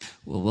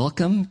Well,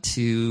 welcome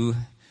to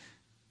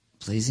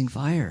Blazing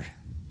Fire.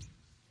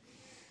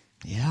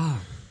 Yeah.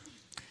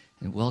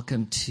 And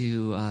welcome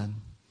to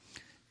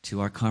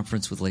our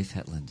conference with Leif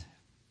Hetland.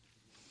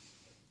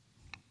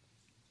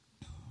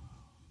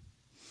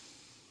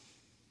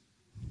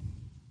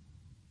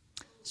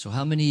 So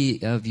how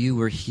many of you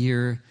were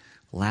here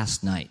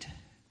last night?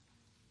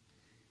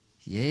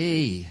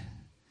 Yay.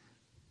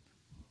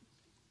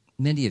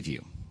 Many of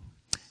you.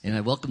 And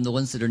I welcome the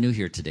ones that are new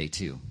here today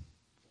too.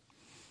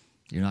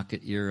 You're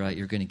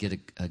going to get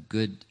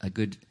a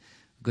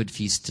good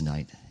feast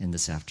tonight and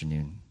this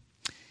afternoon.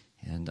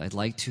 And I'd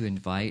like to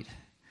invite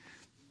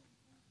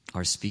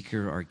our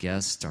speaker, our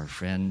guest, our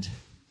friend,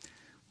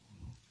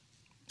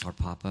 our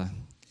papa,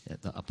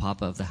 a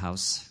papa of the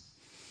house,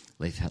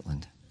 Leif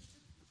Hetland.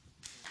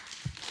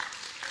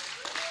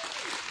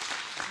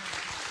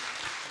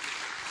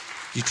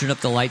 You turn up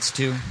the lights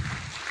too?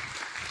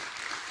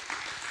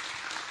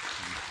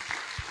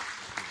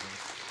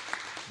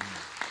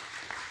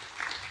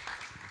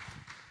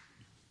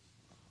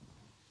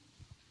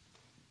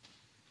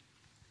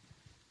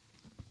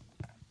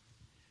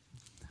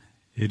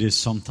 It is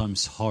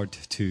sometimes hard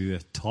to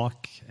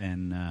talk,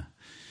 and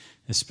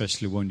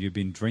especially when you've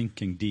been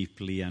drinking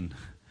deeply, and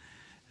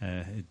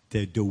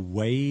the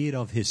weight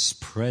of His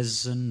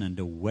presence and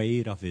the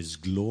weight of His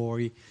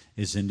glory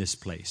is in this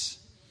place.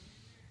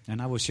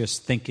 And I was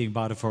just thinking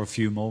about it for a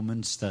few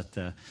moments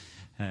that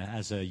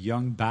as a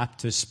young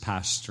Baptist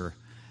pastor,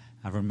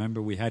 I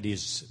remember we had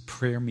these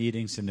prayer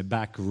meetings in the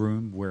back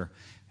room where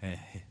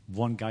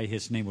one guy,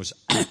 his name was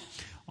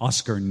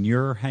Oscar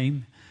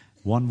Njørheim.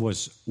 One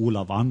was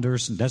Olav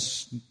Andersen.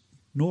 That's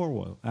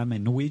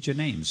Norwegian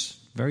names.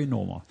 Very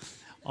normal.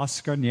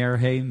 Oscar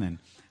Njørheim and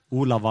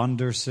Olav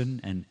Andersen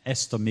and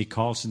Esther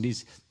Michaelsen.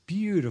 These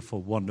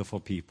beautiful,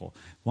 wonderful people.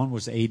 One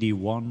was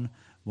 81,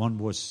 one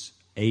was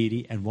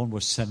 80, and one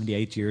was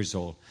 78 years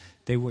old.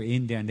 They were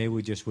in there and they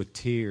were just with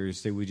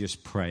tears. They were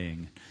just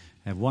praying.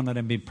 And one of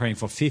them been praying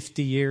for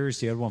 50 years,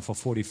 the other one for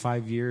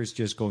 45 years,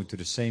 just going to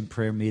the same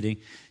prayer meeting,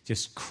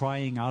 just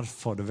crying out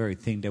for the very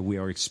thing that we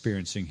are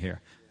experiencing here.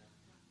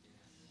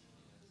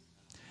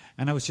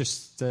 And I was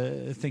just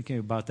thinking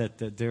about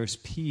that there's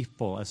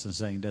people, as I'm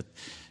saying, that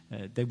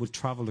they would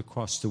travel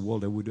across the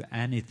world. They would do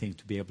anything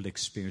to be able to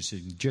experience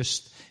it,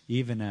 just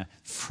even a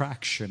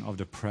fraction of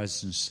the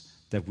presence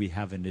that we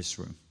have in this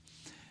room.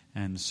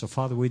 And so,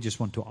 Father, we just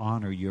want to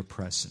honor your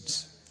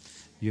presence,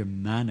 your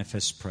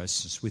manifest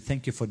presence. We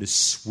thank you for the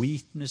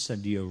sweetness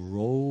and the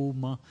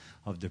aroma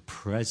of the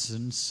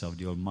presence of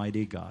the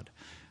Almighty God.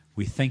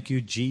 We thank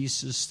you,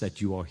 Jesus,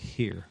 that you are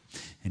here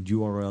and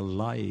you are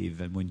alive.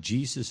 And when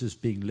Jesus is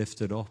being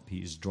lifted up, he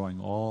is drawing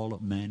all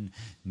men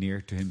near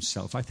to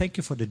himself. I thank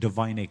you for the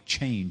divine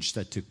exchange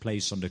that took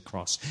place on the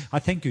cross. I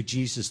thank you,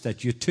 Jesus,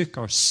 that you took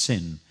our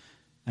sin,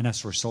 and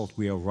as a result,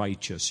 we are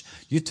righteous.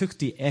 You took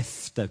the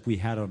F that we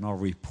had on our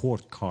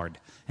report card,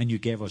 and you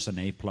gave us an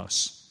A+.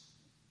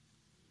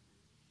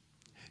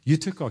 You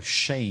took our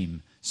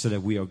shame so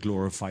that we are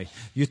glorified.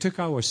 You took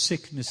our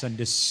sickness and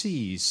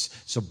disease,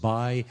 so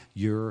by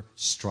your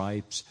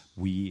stripes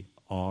we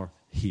are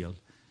healed.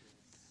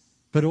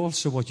 But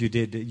also what you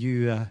did,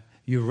 you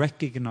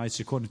recognized,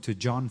 according to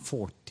John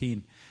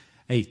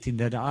 14:18,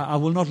 that I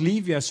will not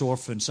leave you as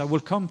orphans, I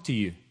will come to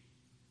you.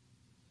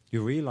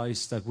 You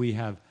realize that we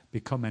have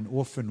become an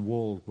orphan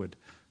world with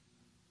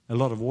a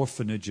lot of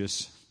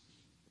orphanages.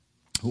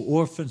 Who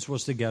orphans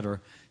was together.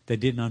 They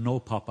did not know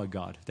Papa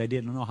God. They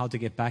didn't know how to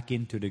get back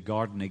into the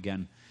garden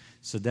again.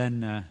 So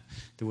then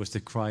there was the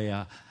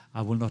cry,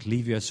 I will not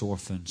leave you as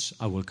orphans.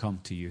 I will come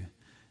to you.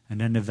 And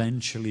then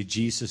eventually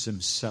Jesus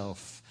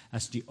himself,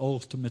 as the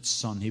ultimate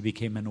son, he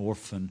became an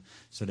orphan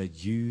so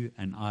that you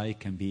and I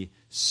can be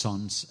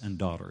sons and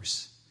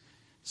daughters.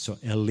 So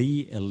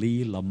Eli,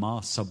 Eli,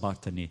 lama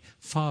sabachthani.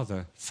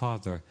 Father,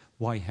 Father,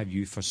 why have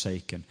you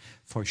forsaken?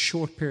 For a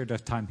short period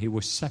of time, he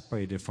was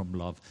separated from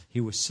love.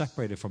 He was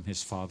separated from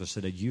his Father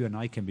so that you and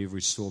I can be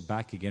restored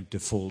back again to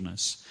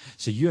fullness.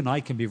 So you and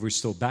I can be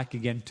restored back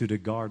again to the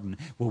garden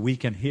where we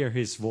can hear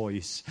his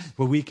voice,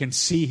 where we can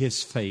see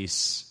his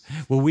face,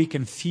 where we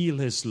can feel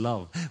his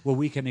love, where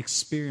we can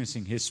experience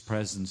his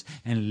presence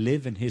and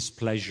live in his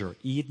pleasure.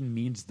 Eden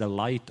means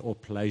delight or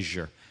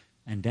pleasure.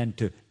 And then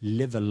to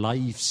live a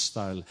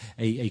lifestyle,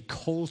 a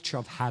culture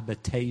of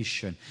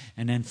habitation.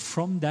 And then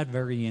from that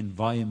very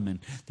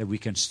environment that we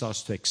can start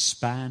to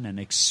expand and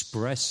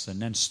express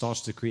and then start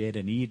to create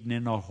an Eden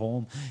in our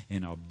home,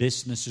 in our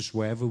businesses,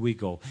 wherever we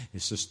go.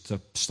 It's just to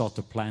start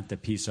to plant a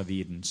piece of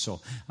Eden. So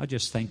I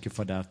just thank you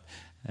for that.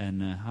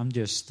 And I'm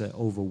just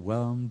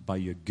overwhelmed by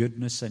your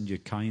goodness and your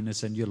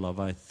kindness and your love.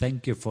 I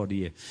thank you for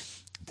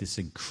this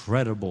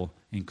incredible,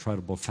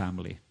 incredible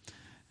family.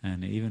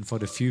 And even for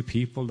the few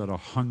people that are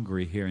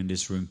hungry here in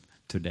this room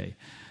today.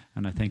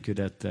 And I thank you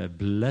that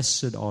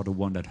blessed are the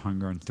one that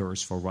hunger and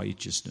thirst for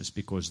righteousness,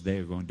 because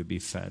they're going to be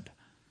fed.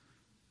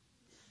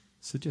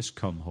 So just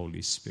come,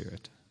 Holy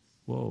Spirit.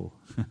 Whoa.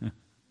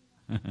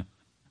 A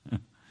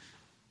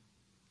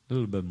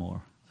little bit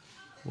more.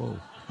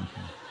 Whoa.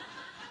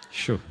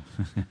 Sure.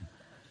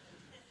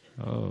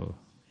 Oh.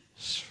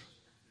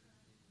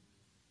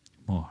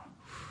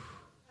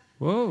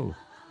 Whoa.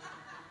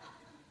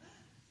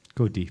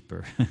 Go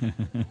deeper.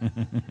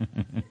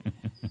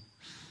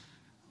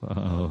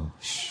 Whoa.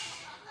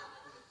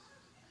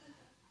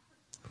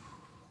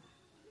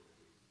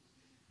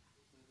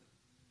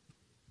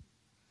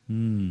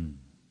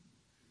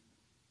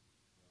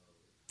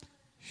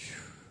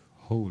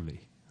 Holy,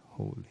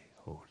 holy,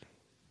 holy.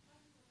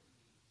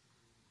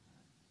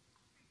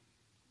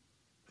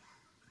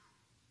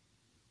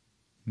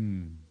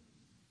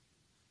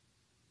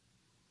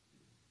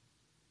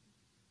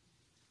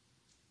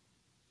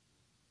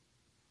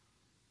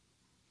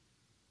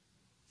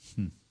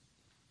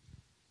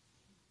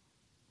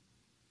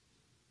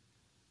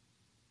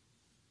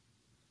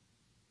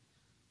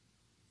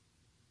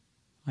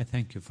 I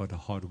thank you for the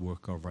hard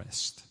work of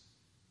rest.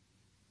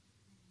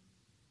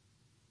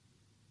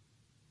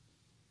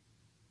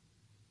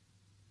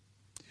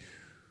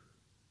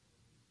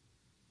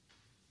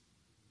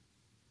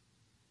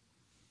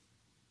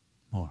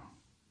 More.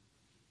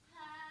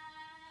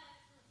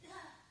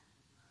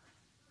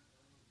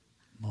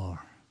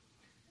 More.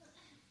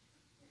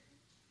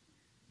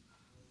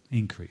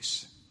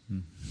 Increase.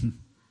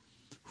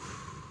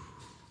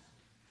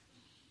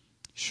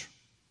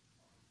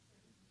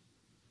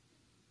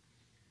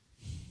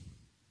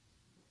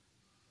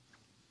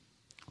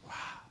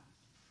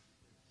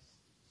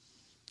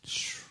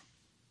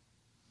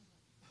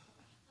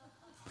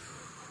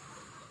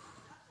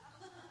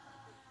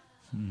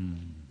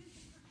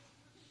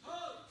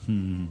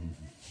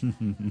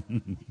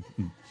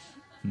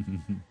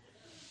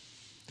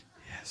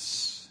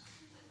 Yes.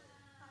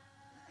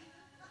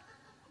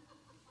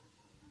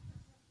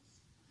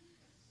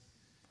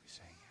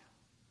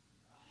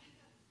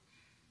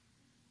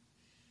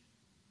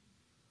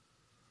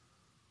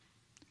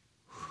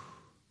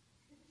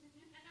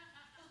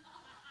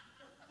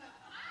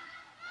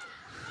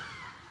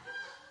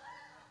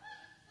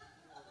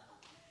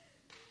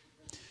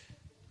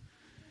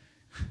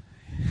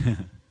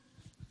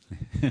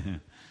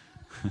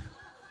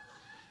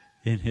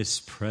 In His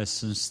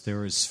presence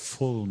there is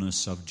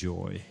fullness of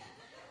joy.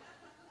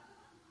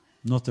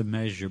 Not a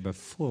measure, but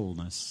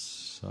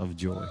fullness of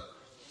joy.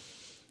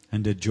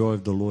 And the joy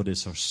of the Lord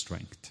is our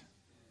strength.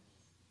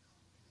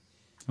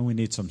 And we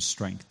need some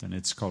strength, and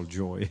it's called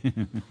joy.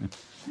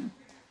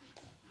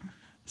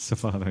 So,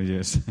 Father,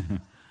 yes.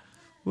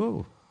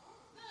 Whoa.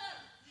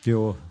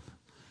 You're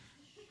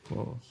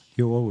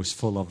always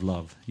full of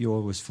love. You're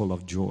always full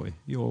of joy.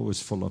 You're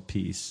always full of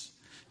peace.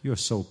 You're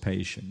so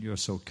patient. You're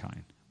so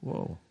kind.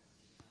 Whoa.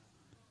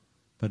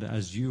 But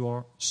as you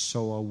are,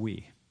 so are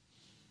we.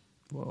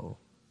 Whoa.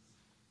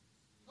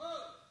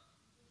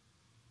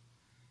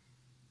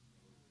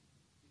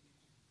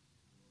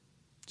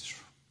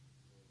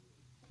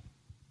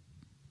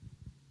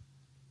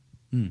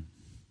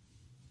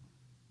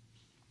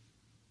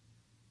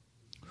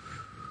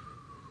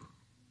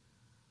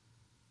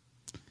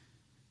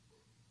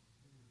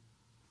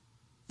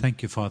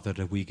 Thank you, Father,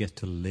 that we get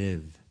to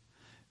live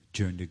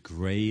during the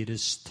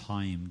greatest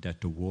time that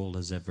the world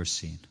has ever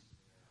seen.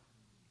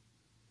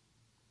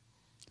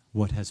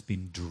 What has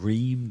been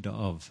dreamed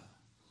of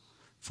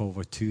for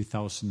over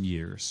 2,000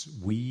 years.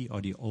 We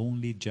are the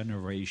only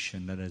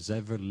generation that has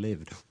ever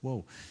lived,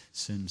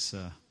 since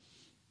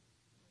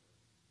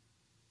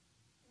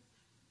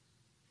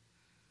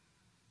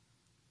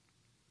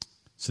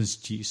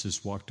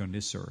Jesus walked on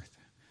this earth,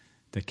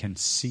 that can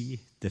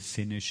see the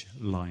finish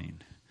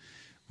line.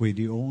 We're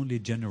the only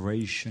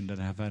generation that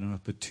have had an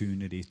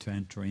opportunity to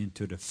enter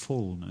into the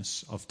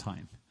fullness of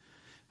time.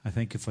 I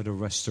thank you for the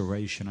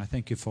restoration. I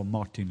thank you for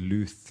Martin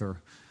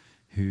Luther,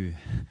 who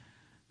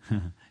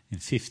in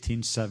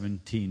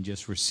 1517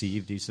 just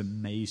received this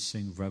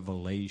amazing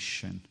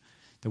revelation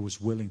that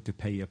was willing to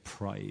pay a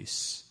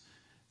price.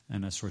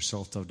 And as a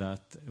result of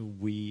that,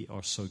 we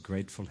are so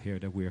grateful here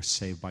that we are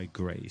saved by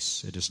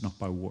grace. It is not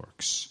by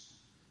works.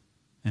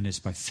 And it's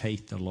by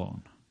faith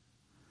alone.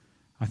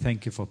 I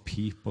thank you for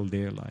people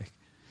there like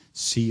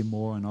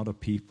Seymour and other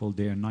people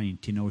there in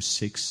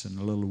 1906 in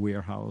a little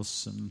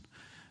warehouse and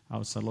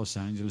outside Los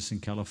Angeles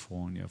in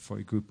California, for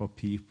a group of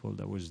people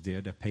that was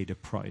there that paid a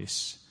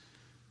price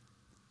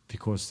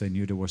because they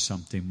knew there was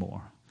something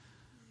more.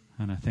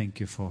 And I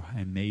thank you for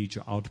a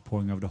major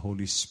outpouring of the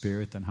Holy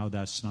Spirit and how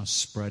that's now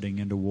spreading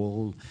in the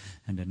world,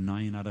 and the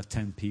 9 out of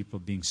 10 people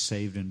being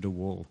saved in the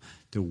world.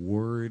 The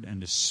Word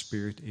and the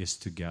Spirit is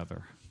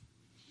together.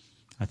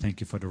 I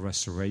thank you for the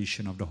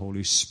restoration of the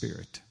Holy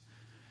Spirit.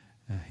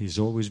 He's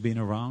always been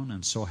around,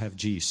 and so have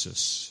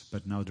Jesus.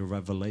 But now the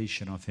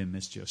revelation of Him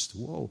is just,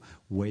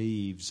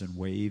 waves and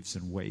waves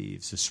and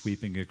waves is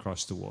sweeping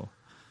across the world.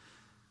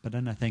 But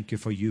then I thank you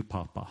for you,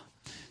 Papa.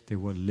 They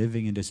were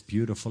living in this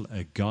beautiful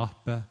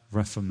agape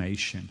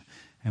reformation.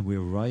 And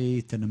we're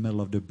right in the middle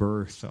of the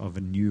birth of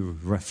a new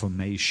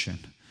reformation,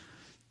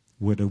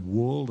 where the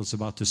world is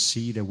about to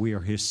see that we are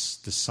His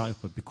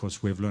disciple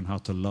because we've learned how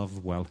to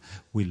love well.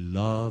 We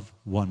love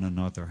one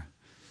another.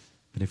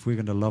 But if we're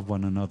going to love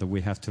one another,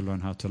 we have to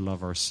learn how to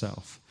love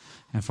ourselves.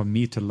 And for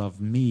me to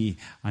love me,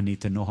 I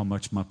need to know how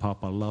much my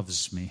Papa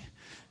loves me.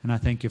 And I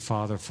thank you,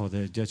 Father, for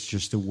that's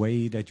just the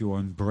way that you are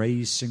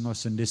embracing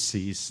us in this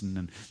season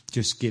and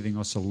just giving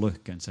us a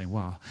look and saying,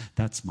 wow,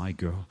 that's my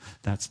girl,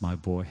 that's my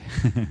boy.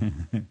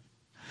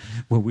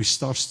 When we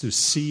start to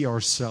see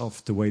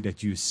ourselves the way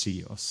that you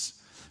see us.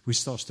 We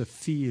start to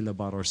feel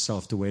about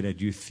ourselves the way that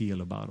you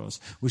feel about us.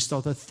 We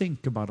start to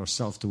think about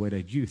ourselves the way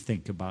that you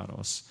think about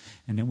us.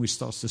 And then we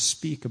start to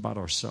speak about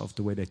ourselves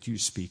the way that you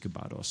speak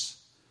about us.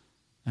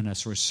 And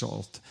as a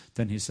result,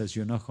 then he says,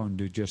 you're not going to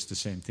do just the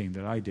same thing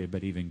that I did,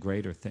 but even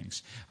greater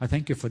things. I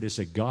thank you for this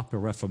agape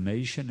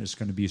reformation. It's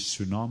going to be a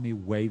tsunami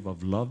wave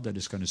of love that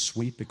is going to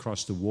sweep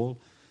across the wall.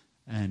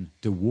 And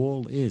the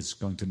wall is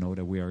going to know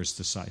that we are his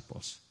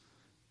disciples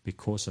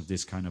because of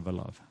this kind of a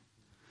love.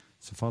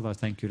 So, Father, I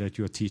thank you that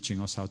you are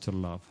teaching us how to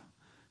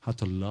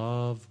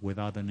love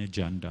without an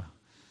agenda.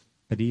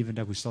 But even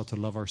that we start to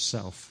love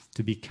ourselves,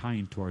 to be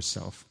kind to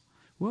ourselves.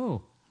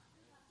 Whoa.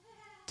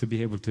 To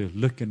be able to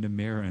look in the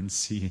mirror and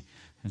see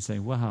and say,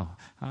 wow,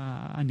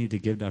 I need to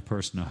give that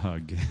person a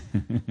hug.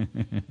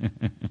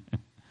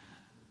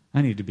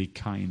 I need to be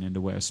kind in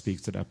the way I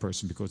speak to that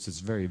person because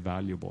it's very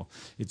valuable.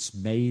 It's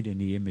made in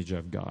the image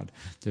of God.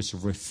 There's a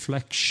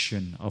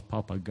reflection of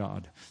Papa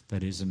God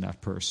that is in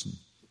that person.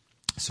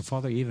 So,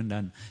 Father, even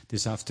then,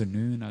 this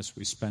afternoon, as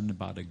we spend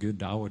about a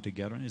good hour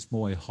together, and it's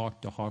more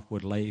heart to heart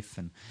with Leif,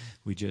 and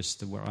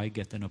where I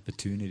get an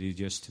opportunity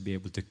just to be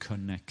able to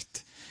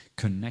connect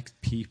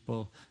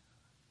people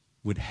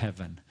with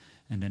heaven,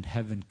 and then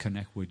heaven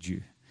connect with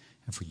you,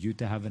 and for you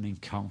to have an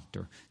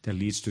encounter that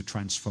leads to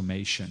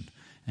transformation,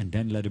 and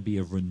then let it be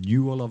a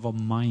renewal of our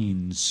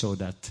minds, so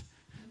that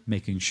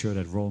making sure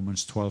that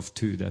Romans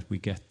 12:2, that we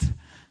get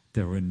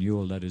the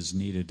renewal that is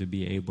needed to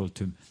be able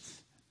to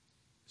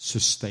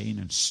sustain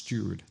and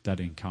steward that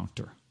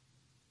encounter.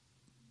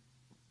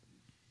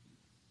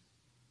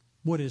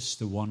 What is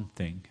the one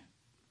thing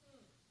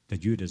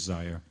that you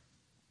desire?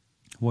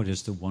 What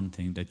is the one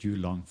thing that you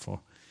long for?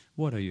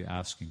 What are you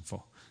asking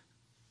for?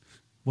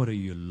 What are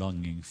you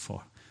longing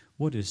for?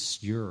 What is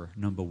your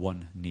number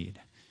one need?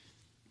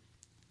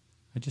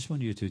 I just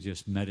want you to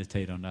just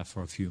meditate on that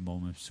for a few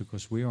moments,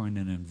 because we are in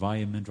an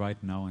environment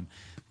right now, and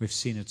we've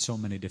seen it so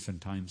many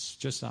different times.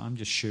 I'm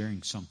just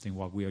sharing something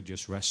while we are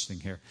just resting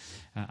here.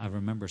 I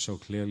remember so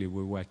clearly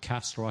we were at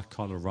Castle Rock,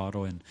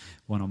 Colorado, in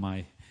one of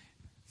my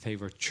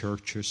favorite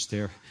churches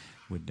there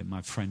with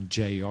my friend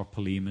J.R.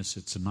 Polimus.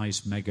 It's a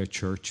nice mega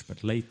church,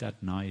 but late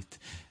that night,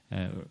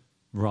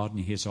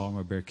 Rodney, his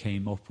armor bearer,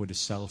 came up with a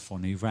cell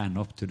phone. He ran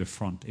up to the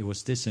front. It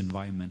was this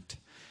environment.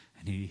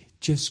 And he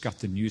just got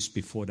the news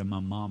before that my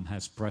mom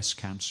has breast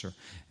cancer,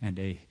 and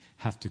they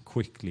have to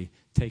quickly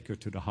take her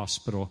to the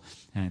hospital,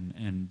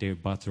 and they're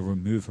about to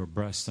remove her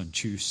breast on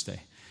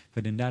Tuesday.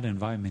 But in that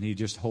environment, he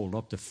just held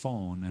up the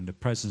phone, and the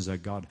presence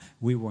of God,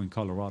 we were in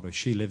Colorado,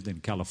 she lived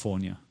in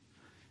California,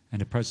 and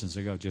the presence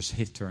of God just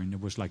hit her, and it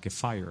was like a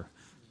fire.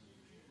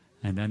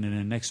 And then in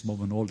the next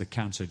moment, all the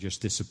cancer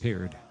just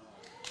disappeared.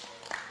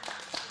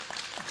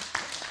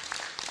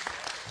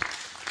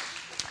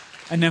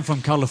 And then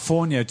from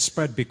California, it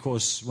spread,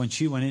 because when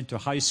she went into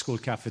high school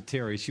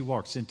cafeteria, she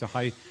walks into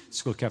high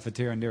school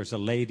cafeteria, and there's a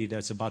lady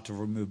that's about to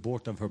remove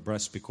both of her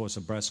breasts because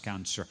of breast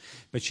cancer.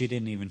 But she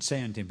didn't even say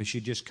anything, but she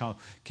just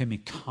came in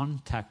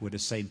contact with the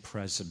same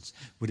presence,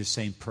 with the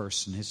same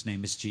person. His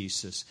name is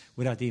Jesus,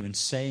 without even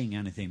saying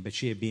anything. But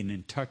she had been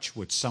in touch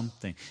with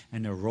something,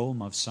 an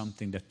aroma of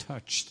something that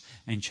touched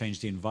and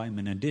changed the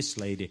environment. And this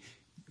lady,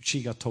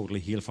 she got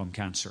totally healed from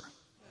cancer.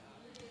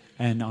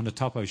 And on the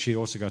top of it, she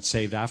also got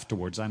saved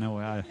afterwards. I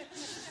know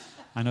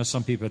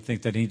some people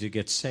think they need to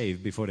get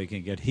saved before they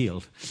can get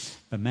healed.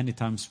 But many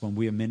times when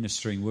we're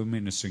ministering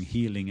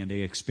healing, and they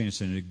experience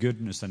the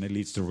goodness, and it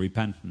leads to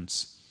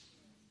repentance.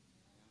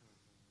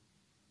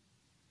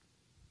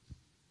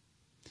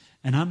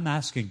 And I'm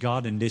asking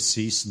God in this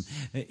season,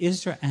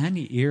 is there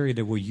any area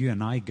that where you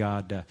and I,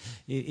 God,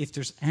 if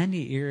there's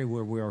any area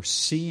where we are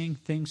seeing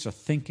things or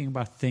thinking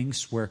about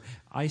things where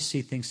I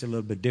see things a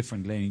little bit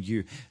differently than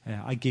you,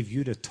 I give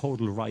you the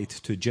total right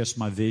to adjust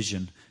my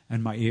vision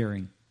and my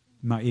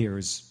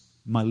ears,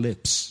 my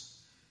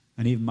lips,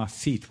 and even my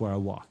feet where I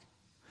walk.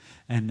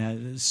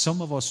 And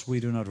some of us, we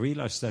do not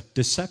realize that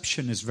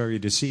deception is very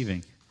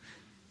deceiving.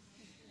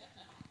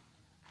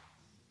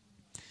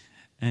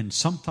 And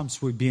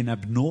sometimes we've been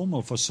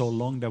abnormal for so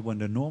long that when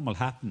the normal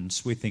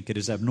happens, we think it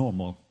is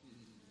abnormal.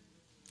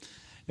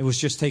 It was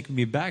just taking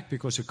me back,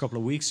 because a couple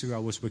of weeks ago I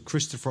was with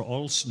Christopher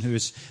Olson, who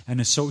is an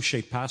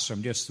associate pastor.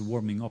 I'm just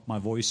warming up my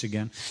voice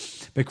again.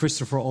 But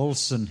Christopher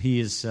Olson, he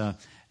is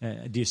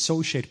the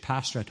associate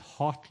pastor at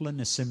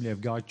Hetland Assembly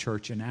of God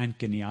Church in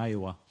Ankeny,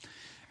 Iowa.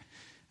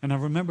 And I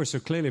remember so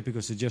clearly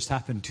because it just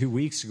happened 2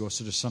 weeks ago,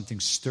 so there's something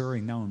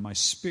stirring now in my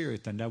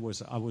spirit. And I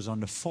was on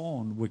the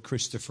phone with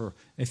Christopher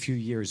a few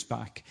years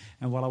back.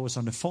 And while I was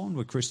on the phone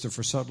with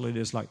Christopher, suddenly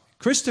there's like,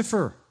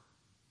 Christopher!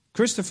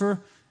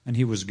 And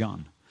he was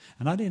gone.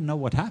 And I didn't know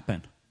what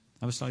happened.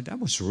 I was like,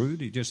 that was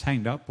rude. He just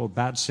hanged up, or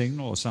bad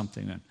signal or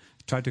something. And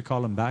I tried to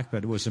call him back,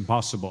 but it was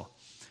impossible.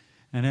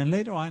 And then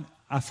later on,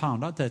 I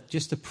found out that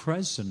just the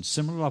presence,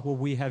 similar to what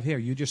we have here,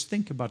 you just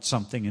think about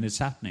something and it's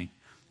happening.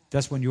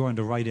 That's when you're in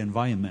the right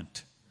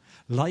environment.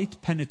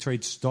 Light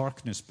penetrates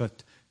darkness,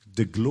 but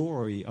the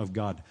glory of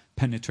God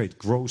penetrates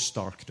gross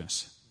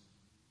darkness.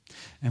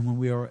 And when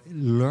we are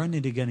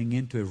learning to getting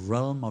into a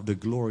realm of the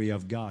glory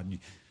of God,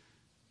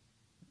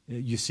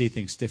 you see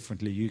things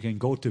differently. You can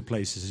go to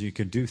places, you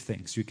can do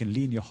things. You can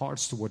lean your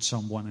hearts towards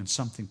someone and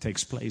something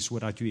takes place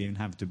without you even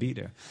having to be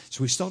there.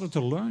 So we started to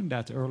learn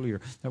that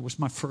earlier. That was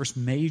my first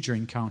major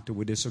encounter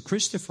with this. So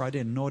Christopher, I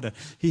didn't know that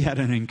he had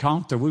an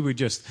encounter. We were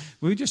just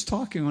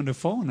talking on the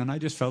phone, and I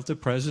just felt the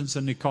presence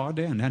in the car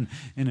there. And then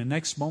in the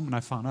next moment,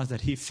 I found out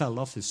that he fell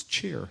off his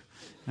chair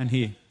and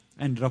he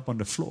ended up on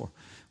the floor.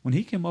 When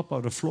he came up out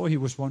of the floor, he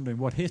was wondering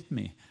what hit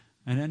me.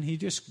 And then he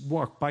just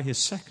walked by his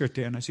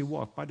secretary, and as he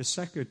walked by the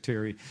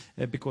secretary,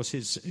 because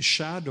his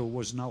shadow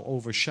was now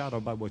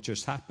overshadowed by what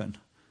just happened,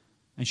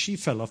 and she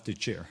fell off the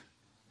chair.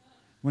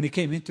 When he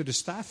came into the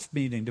staff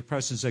meeting, the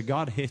presence of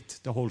God hit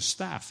the whole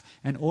staff,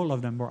 and all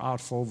of them were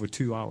out for over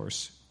 2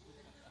 hours.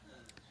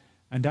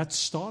 And that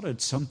started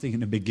something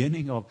in the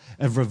beginning of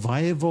a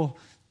revival.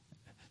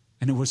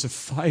 And it was a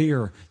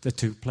fire that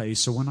took place.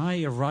 So when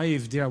I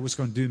arrived there, I was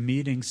going to do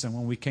meetings. And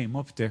when we came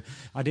up there,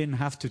 I didn't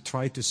have to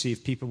try to see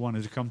if people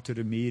wanted to come to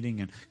the meeting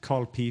and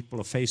call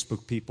people or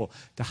Facebook people.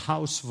 The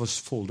house was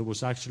full. There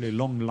was actually a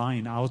long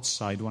line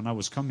outside when I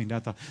was coming. I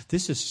thought,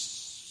 this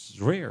is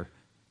rare.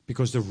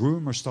 Because the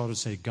rumor started to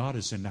say, God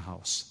is in the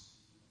house.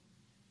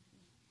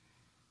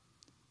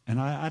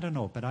 And I don't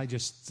know, but I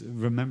just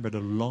remember the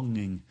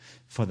longing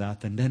for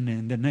that. And then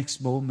in the next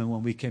moment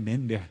when we came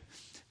in there,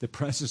 the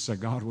presence of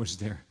God was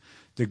there.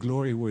 The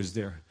glory was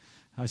there.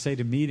 I say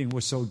the meeting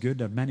was so good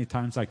that many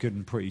times I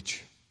couldn't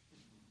preach.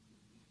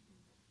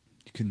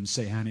 You couldn't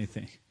say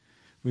anything.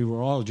 We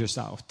were all just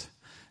out.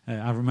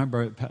 I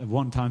remember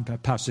one time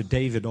Pastor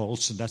David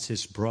Olson, that's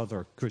his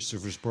brother,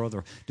 Christopher's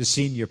brother, the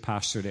senior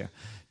pastor there.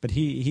 But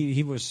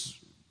he was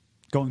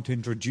going to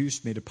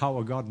introduce me. The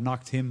power of God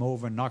knocked him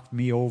over, knocked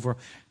me over,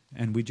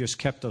 and we just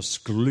kept us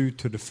glued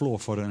to the floor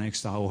for the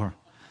next hour.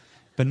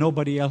 But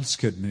nobody else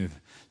could move.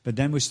 But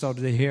then we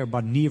started to hear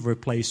about knee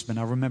replacement.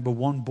 I remember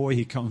one boy,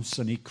 he comes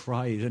and he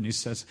cried and he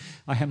says,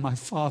 I have my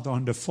father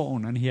on the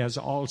phone and he has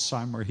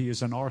Alzheimer's. He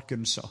is in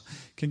Arkansas.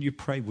 Can you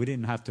pray? We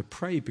didn't have to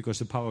pray because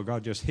the power of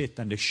God just hit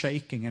and the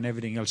shaking and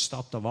everything else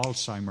stopped of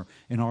Alzheimer's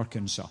in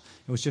Arkansas.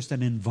 It was just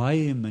an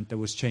environment that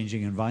was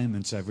changing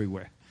environments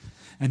everywhere.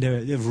 And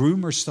the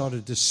rumors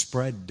started to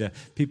spread.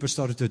 People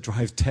started to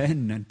drive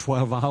 10 and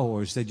 12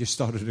 hours. They just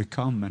started to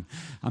come. And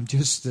I'm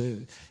just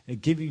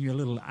giving you a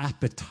little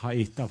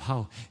appetite of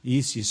how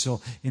easy.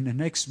 So in the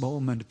next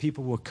moment,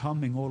 people were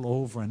coming all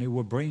over and they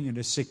were bringing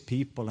the sick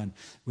people. And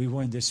we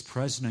were in this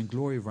presence and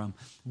glory realm.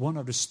 One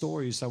of the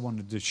stories I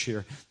wanted to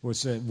share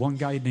was one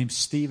guy named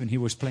Stephen. He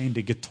was playing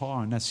the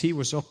guitar. And as he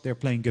was up there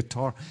playing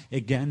guitar,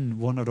 again,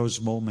 one of those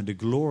moments, the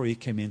glory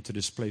came into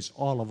this place.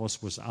 All of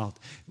us was out.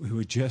 We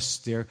were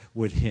just there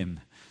with him.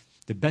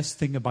 The best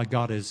thing about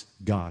God is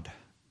God.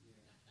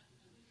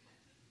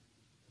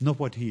 Not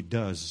what he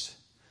does.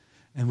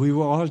 And we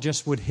were all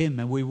just with him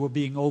and we were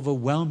being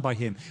overwhelmed by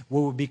him.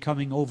 We were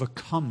becoming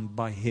overcome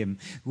by him.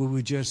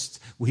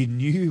 We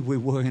knew we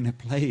were in a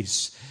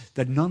place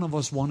that none of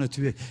us wanted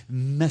to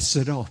mess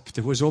it up.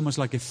 There was almost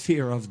like a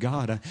fear of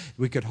God.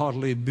 We could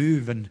hardly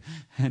move and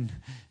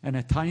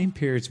at time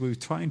periods we were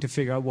trying to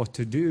figure out what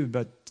to do,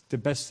 but the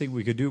best thing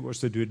we could do was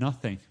to do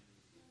nothing.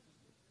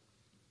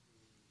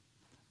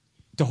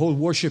 The whole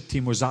worship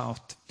team was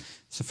out.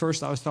 So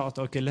first I thought,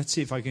 okay, let's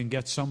see if I can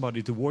get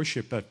somebody to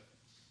worship. But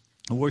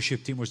the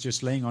worship team was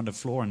just laying on the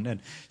floor. And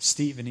then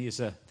Stephen, he is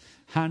a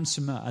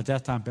handsome, at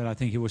that time, but I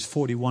think he was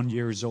 41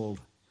 years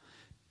old.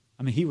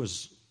 I mean, he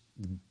was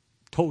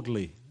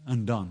totally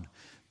undone.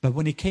 But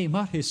when he came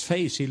out, his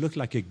face, he looked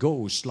like a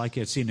ghost, like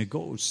he had seen a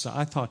ghost. So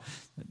I thought,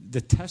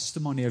 the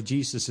testimony of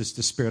Jesus is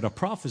the spirit of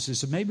prophecy.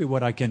 So maybe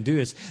what I can do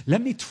is,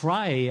 let me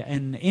try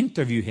and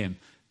interview him.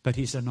 But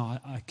he said, no,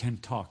 I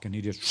can't talk. And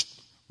he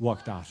just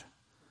walked out.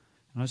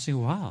 And I was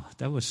thinking, wow,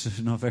 that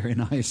was not very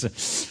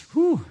nice.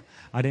 Whew.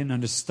 I didn't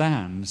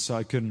understand, so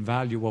I couldn't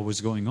value what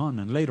was going on.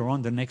 And later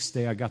on, the next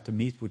day, I got to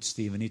meet with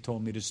Steve, and he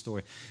told me the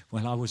story.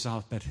 Well, I was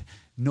out, but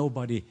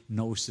nobody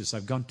knows this.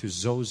 I've gone to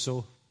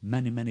Zozo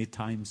many, many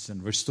times,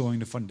 and Restoring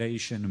the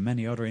Foundation, and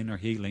many other inner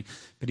healing.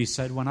 But he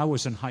said, when I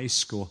was in high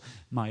school,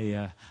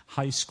 my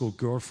high school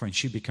girlfriend,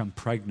 she became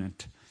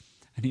pregnant.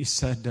 And he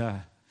said,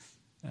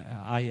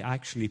 I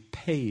actually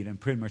paid and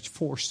pretty much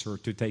forced her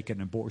to take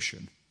an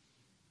abortion.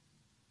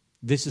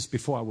 This is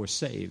before I was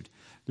saved.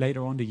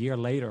 Later on, a year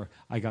later,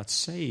 I got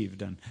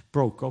saved and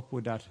broke up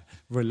with that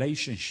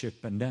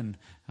relationship. And then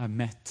I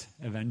met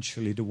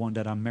eventually the one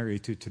that I'm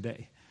married to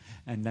today.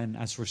 And then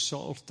as a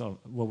result of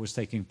what was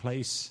taking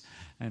place,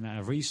 and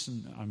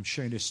I'm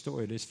sharing this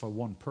story, it is for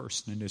one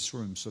person in this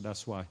room. So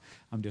that's why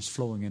I'm just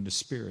flowing in the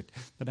Spirit.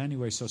 But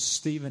anyway, so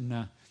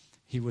Stephen,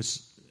 he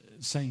was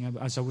saying,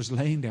 as I was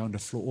laying there on the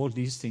floor, all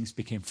these things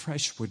became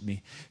fresh with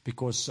me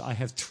because I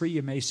have 3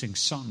 amazing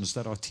sons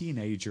that are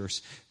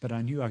teenagers, but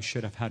I knew I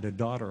should have had a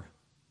daughter.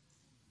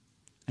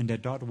 And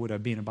that daughter would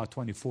have been about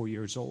 24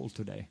 years old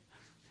today.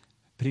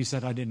 But he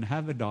said, I didn't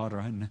have a daughter,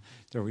 and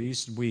the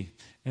reason we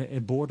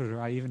aborted her,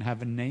 I even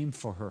have a name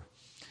for her.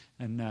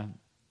 And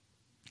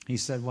he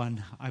said,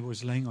 when I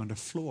was laying on the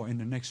floor, in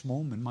the next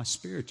moment, my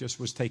spirit just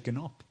was taken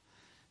up.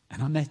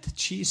 And I met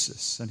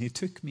Jesus, and he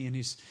took me, and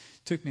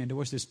there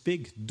was this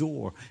big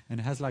door, and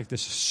it has like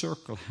this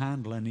circle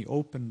handle, and he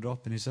opened it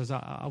up, and he says,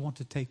 I want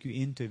to take you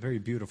into a very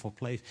beautiful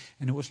place.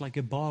 And it was like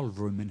a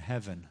ballroom in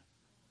heaven.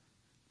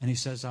 And he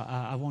says,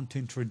 I want to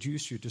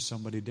introduce you to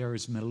somebody. There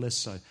is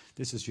Melissa.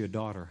 This is your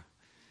daughter.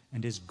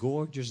 And this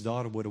gorgeous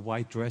daughter with a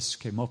white dress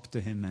came up to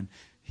him, and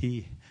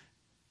he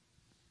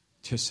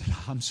just said,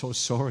 I'm so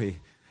sorry.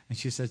 And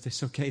she says,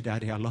 it's okay,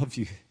 Daddy, I love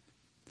you.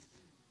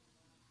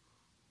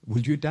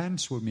 Will you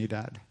dance with me,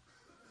 Dad?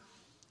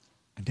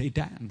 And they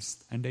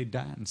danced, and they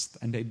danced,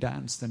 and they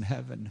danced in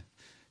heaven.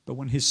 But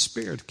when his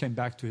spirit came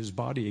back to his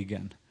body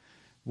again,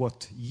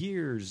 what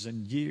years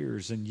and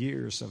years and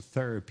years of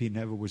therapy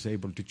never was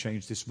able to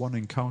change. This one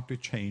encounter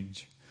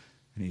changed.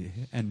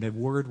 And the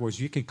word was,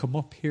 you can come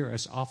up here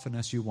as often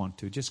as you want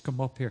to. Just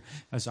come up here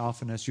as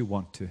often as you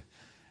want to.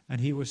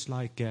 And he was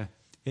like,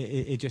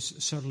 it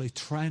just suddenly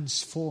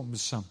transformed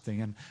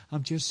something. And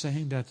I'm just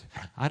saying that,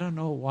 I don't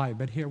know why,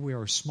 but here we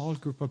are, a small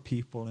group of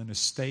people in a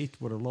state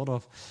with a lot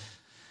of,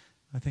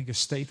 I think a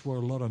state where a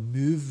lot of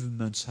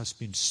movements has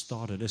been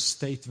started, a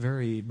state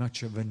very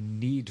much of a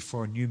need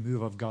for a new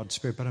move of God's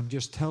Spirit. But I'm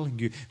just telling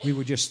you, we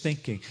were just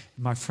thinking,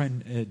 my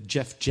friend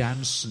Jeff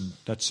Jansen,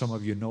 that some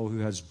of you know, who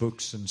has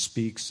books and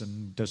speaks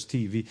and does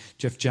TV.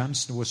 Jeff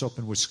Jansen was up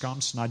in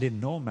Wisconsin. I didn't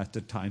know him at the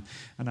time.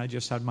 And I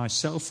just had my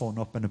cell phone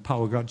up, and the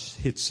power of God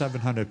hit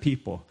 700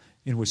 people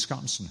in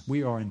Wisconsin.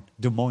 We are in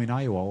Des Moines,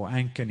 Iowa, or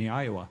Ankeny,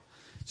 Iowa.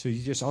 So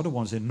you just, other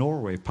ones in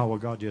Norway, power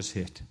of God just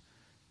hit.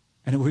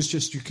 And it was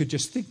just, you could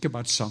just think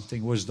about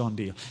something, was done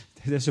deal.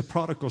 There's a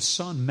prodigal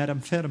son,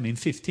 methamphetamine,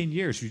 15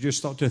 years. You just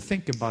start to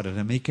think about it.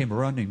 And he came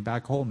running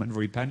back home and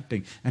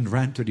repenting and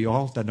ran to the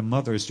altar. The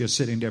mother is just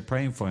sitting there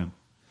praying for him.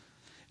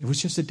 It was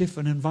just a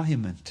different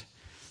environment.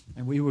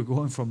 And we were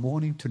going from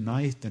morning to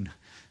night, and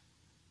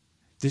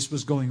this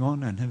was going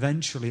on. And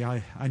eventually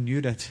I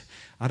knew that,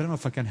 I don't know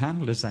if I can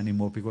handle this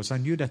anymore, because I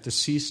knew that the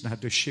season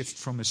had to shift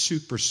from a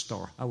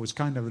superstar. I was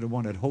kind of the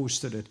one that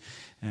hosted it.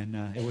 And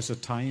it was a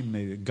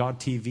time, God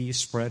TV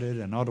spread it,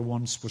 and other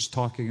ones was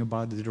talking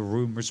about it. The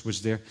rumors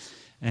was there.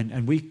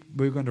 And we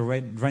were going to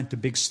rent a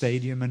big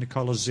stadium and a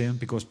Coliseum,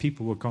 because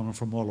people were coming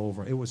from all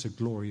over. It was a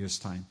glorious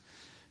time.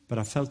 But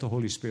I felt the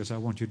Holy Spirit say, I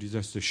want you to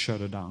just to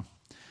shut it down.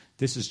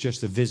 This is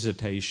just a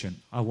visitation.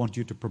 I want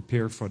you to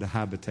prepare for the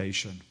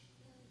habitation.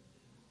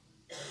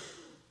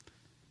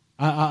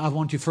 I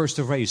want you first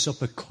to raise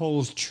up a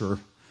culture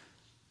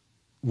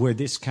where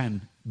this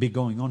can be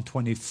going on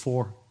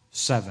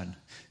 24/7,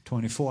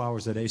 24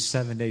 hours a day,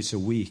 7 days a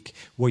week,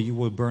 where you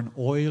will burn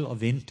oil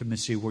of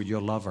intimacy with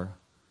your lover,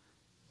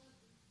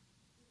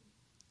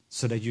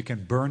 so that you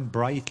can burn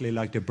brightly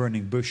like the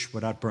burning bush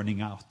without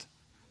burning out.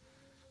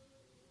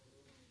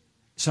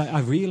 So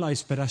I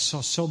realized, but I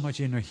saw so much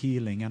inner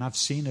healing, and I've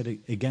seen it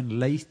again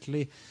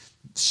lately.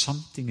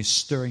 Something is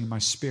stirring my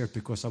spirit,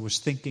 because I was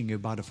thinking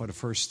about it for the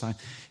first time.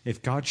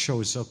 If God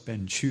shows up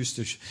and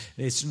chooses to,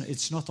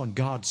 it's not on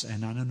God's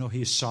end. I don't know,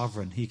 He is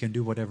sovereign. He can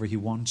do whatever He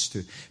wants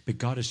to. But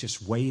God is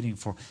just waiting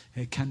for,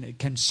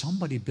 can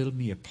somebody build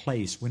me a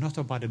place? We're not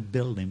about a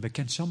building, but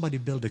can somebody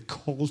build a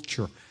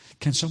culture?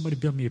 Can somebody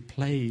build me a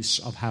place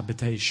of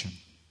habitation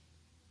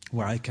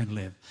where I can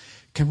live?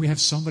 Can we have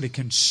somebody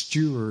can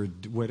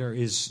steward where there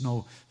is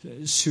no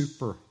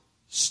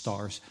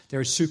superstars? There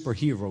are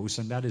superheroes,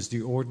 and that is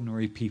the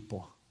ordinary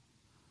people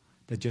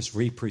that just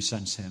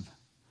represents Him.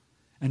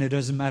 And it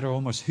doesn't matter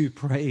almost who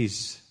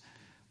prays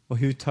or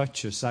who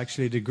touches.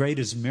 Actually, the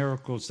greatest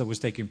miracles that was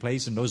taking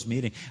place in those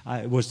meetings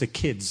was the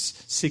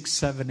kids, 6,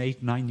 7,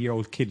 8,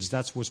 9-year-old kids.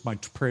 That was my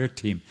prayer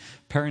team.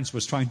 Parents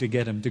was trying to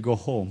get them to go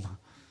home.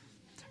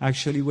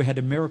 Actually, we had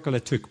a miracle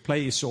that took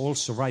place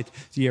also right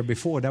the year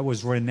before. That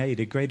was Renee,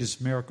 the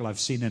greatest miracle I've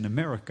seen in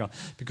America.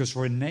 Because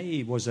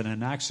Renee was in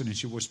an accident.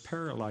 She was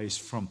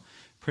paralyzed from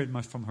pretty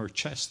much from her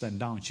chest and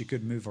down. She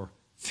couldn't move her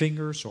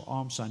fingers or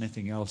arms or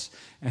anything else.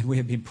 And we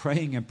have been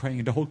praying and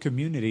praying. The whole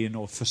community,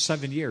 for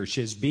 7 years. She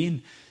has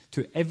been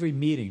to every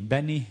meeting.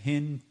 Benny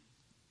Hinn,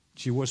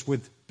 she was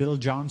with Bill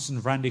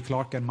Johnson, Randy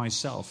Clark, and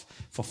myself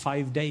for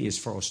 5 days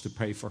for us to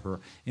pray for her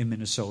in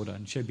Minnesota.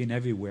 And she had been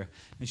everywhere.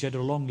 And she had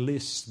a long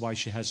list why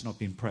she has not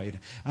been prayed.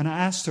 And I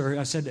asked her,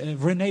 I said,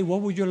 Renee,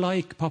 what would you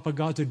like Papa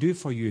God to do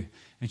for you?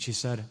 And she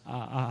said,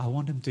 I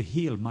want Him to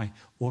heal my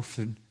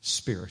orphan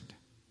spirit.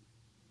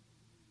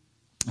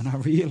 And I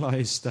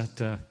realized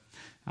that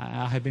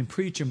I had been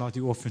preaching about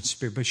the orphan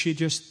spirit, but she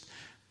just,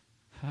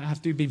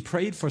 after been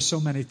prayed for so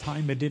many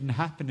times, it didn't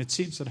happen. It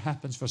seems it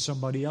happens for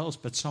somebody else,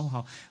 but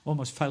somehow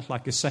almost felt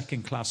like a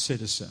second-class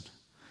citizen.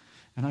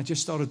 And I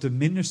just started to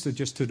minister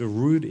just to the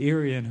root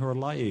area in her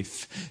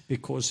life,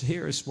 because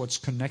here is what's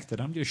connected.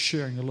 I'm just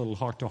sharing a little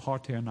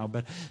heart-to-heart here now,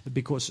 but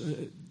because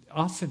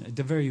often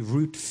the very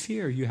root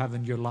fear you have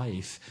in your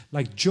life,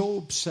 like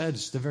Job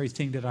says, the very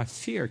thing that I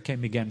fear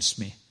came against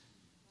me.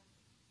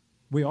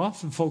 We're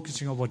often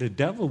focusing on what the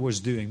devil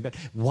was doing, but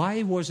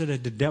why was it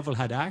that the devil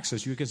had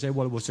access? You can say,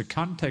 well, it was a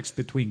context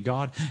between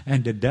God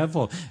and the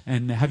devil.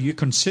 And have you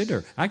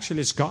considered,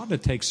 actually it's God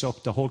that takes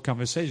up the whole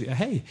conversation.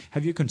 Hey,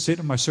 have you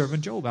considered my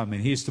servant Job? I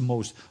mean, he's the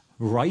most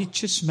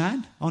righteous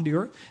man on the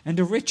earth and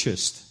the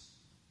richest.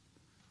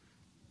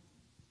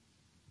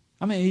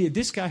 I mean,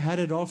 this guy had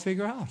it all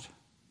figured out.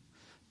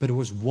 But it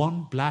was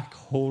one black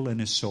hole in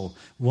his soul,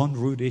 one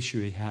root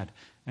issue he had,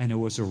 and it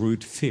was a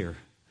root fear.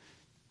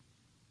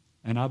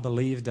 And I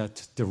believe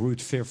that the root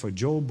fear for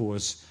Job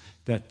was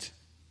that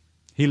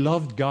he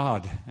loved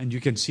God. And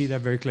you can see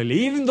that very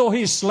clearly. Even though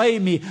he slay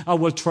me, I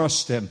will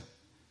trust him.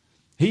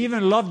 He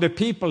even loved the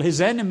people, his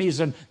enemies,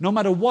 and no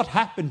matter what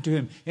happened to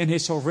him in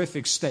his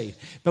horrific state.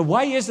 But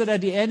why is it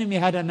that the enemy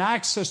had an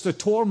access to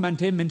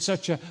torment him in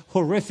such a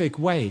horrific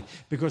way?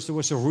 Because there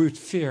was a root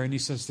fear. And he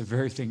says, the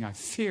very thing I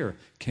fear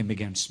came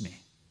against me.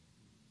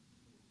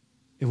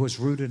 It was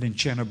rooted in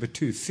chain number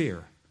 2,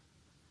 fear.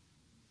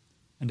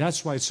 And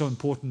that's why it's so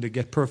important to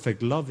get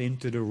perfect love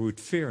into the root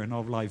fear in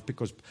our life,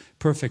 because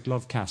perfect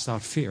love casts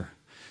out fear.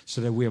 So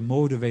that we are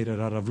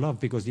motivated out of love,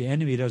 because the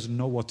enemy doesn't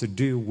know what to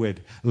do with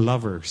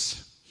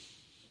lovers.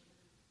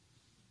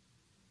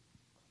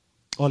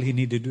 All he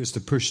needs to do is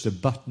to push the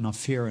button of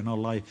fear in our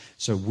life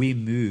so we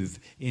move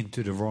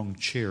into the wrong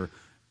chair.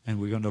 And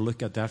we're going to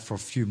look at that for a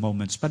few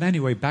moments. But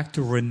anyway, back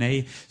to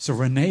Renee. So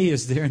Renee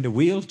is there in the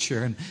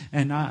wheelchair.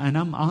 And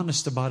I'm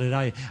honest about it.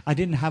 I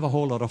didn't have a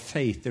whole lot of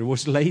faith. It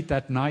was late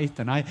that night.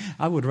 And I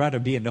would rather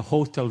be in the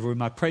hotel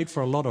room. I prayed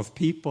for a lot of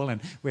people. And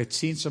we had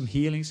seen some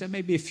healings and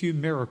maybe a few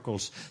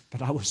miracles.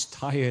 But I was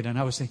tired. And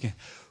I was thinking,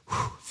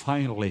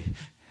 finally.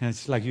 And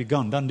it's like you've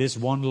done this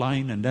one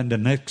line and then the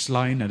next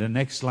line and the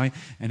next line.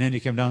 And then you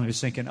come down and you're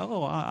thinking,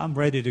 oh, I'm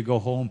ready to go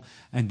home.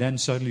 And then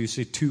suddenly you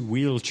see 2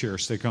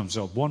 wheelchairs that comes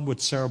up. One with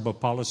cerebral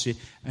palsy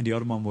and the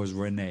other one was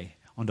Renee.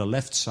 On the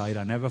left side,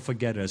 I never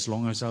forget it as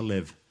long as I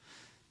live.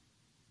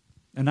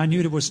 And I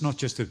knew it was not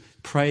just to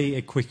pray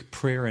a quick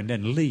prayer and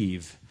then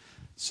leave.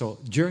 So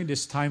during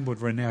this time with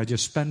Renee, I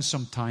just spent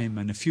some time,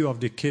 and a few of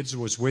the kids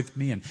was with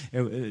me, and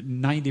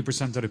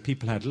 90% of the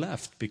people had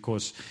left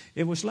because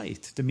it was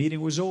late. The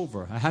meeting was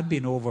over. I had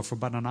been over for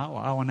about an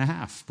hour and a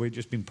half. We'd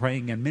just been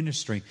praying and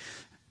ministering.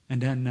 And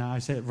then I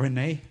said,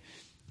 Renee,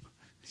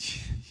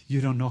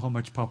 you don't know how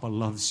much Papa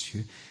loves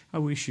you. I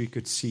wish you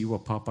could see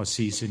what Papa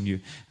sees in you.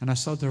 And I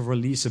started to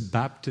release a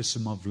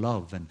baptism of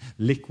love and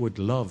liquid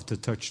love to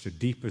touch the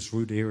deepest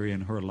root area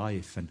in her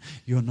life. And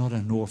you're not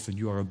an orphan.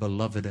 You are a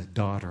beloved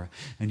daughter.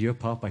 And your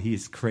Papa, he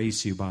is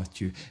crazy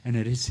about you. And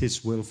it is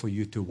his will for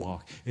you to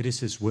walk. It is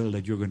his will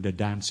that you're going to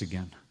dance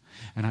again.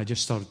 And I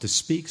just started to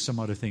speak some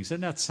other things.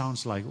 And that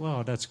sounds like,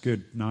 well, that's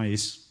good,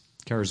 nice,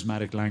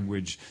 charismatic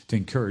language to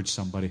encourage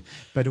somebody.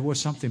 But it was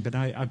something. But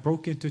I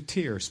broke into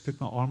tears, put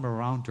my arm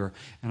around her,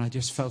 and I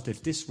just felt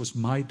if this was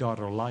my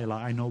daughter, Lila,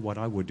 I know what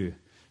I would do.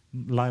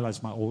 Lila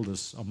is my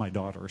oldest of my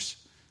daughters.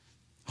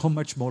 How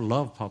much more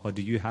love, Papa,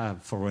 do you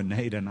have for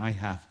Renee than I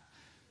have?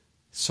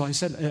 So I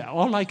said,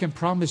 all I can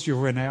promise you,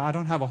 Renee, I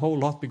don't have a whole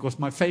lot because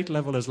my faith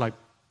level is like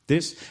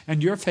this,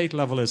 and your faith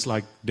level is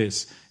like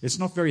this. It's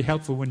not very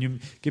helpful when you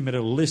give me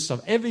a list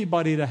of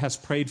everybody that has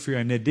prayed for you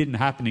and it didn't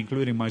happen,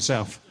 including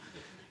myself.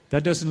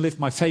 That doesn't lift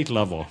my faith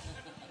level.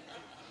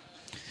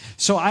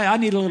 So I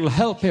need a little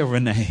help here,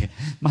 Renee.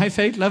 My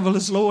faith level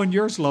is low and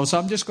yours low, so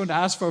I'm just going to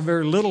ask for a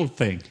very little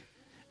thing.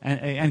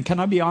 And can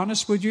I be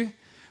honest with you?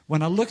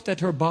 When I looked at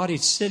her body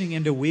sitting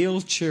in the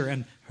wheelchair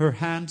and her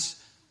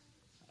hands,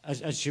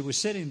 as she was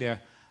sitting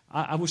there,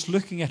 I was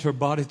looking at her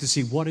body to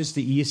see what is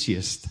the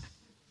easiest.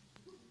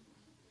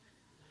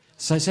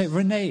 So I said,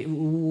 Renee,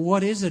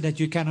 what is it that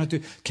you cannot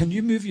do? Can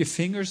you move your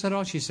fingers at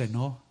all? She said,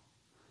 no.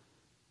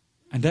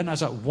 And then I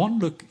thought, one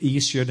look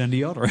easier than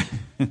the other.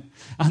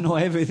 I know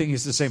everything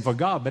is the same for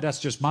God, but that's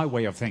just my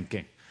way of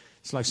thinking.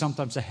 It's like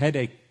sometimes a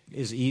headache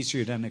is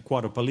easier than a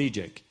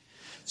quadriplegic.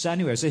 So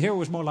anyway, so here it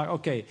was more like,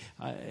 okay,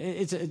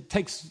 it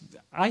takes,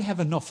 I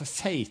have enough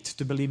faith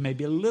to believe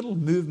maybe a little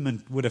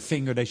movement with a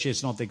finger that she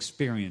has not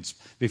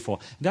experienced before.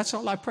 That's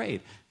all I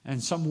prayed.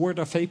 And some word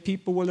of faith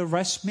people will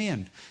arrest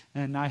me.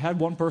 And I had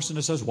one person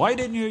that says, why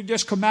didn't you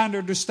just command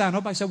her to stand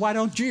up? I said, why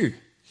don't you?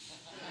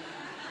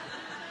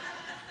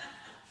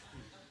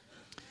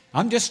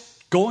 I'm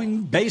just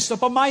going based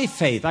upon my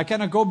faith. I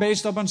cannot go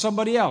based upon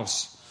somebody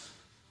else.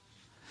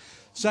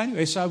 So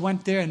anyway, so I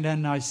went there and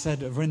then I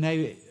said,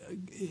 Renee,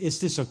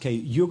 is this okay?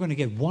 You're going to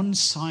get one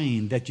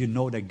sign that you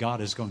know that God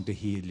is going to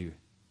heal you.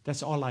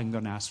 That's all I'm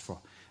going to ask for.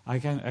 I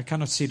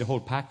cannot see the whole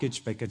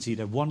package, but I can see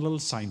that one little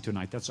sign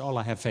tonight. That's all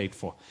I have faith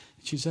for.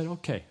 She said,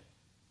 okay.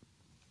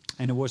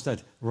 And it was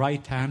that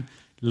right hand,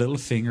 little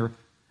finger,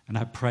 and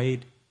I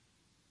prayed.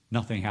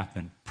 Nothing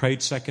happened.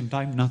 Prayed second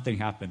time, nothing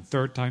happened.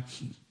 Third time,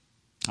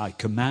 I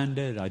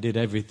commanded, I did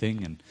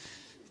everything, and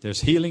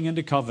there's healing in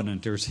the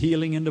covenant, there's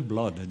healing in the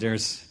blood,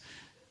 there's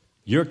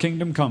your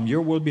kingdom come,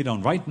 your will be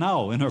done right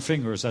now in her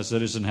fingers as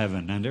it is in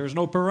heaven, and there's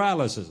no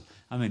paralysis.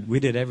 I mean, we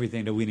did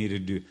everything that we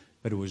needed to do,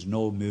 but there was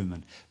no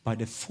movement. By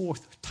the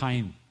fourth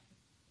time,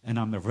 and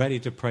I'm ready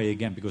to pray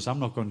again because I'm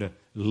not going to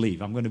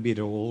leave, I'm going to be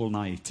there all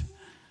night.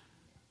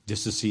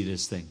 just to see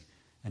this thing.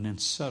 And then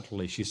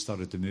suddenly she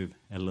started to move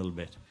a little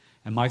bit.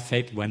 And my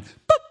faith went,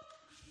 boop.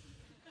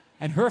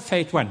 And her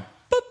faith went,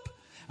 boop.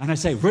 And I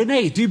say,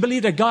 Renee, do you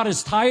believe that God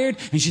is tired?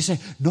 And she said,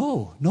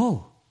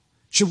 no.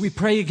 Should we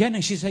pray again?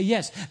 And she said,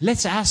 yes.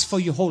 Let's ask for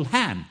your whole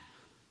hand.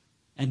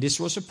 And this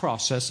was a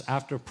process.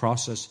 After a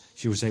process,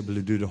 she was able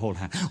to do the whole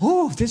hand.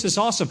 Oh, this is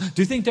awesome.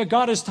 Do you think that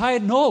God is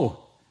tired?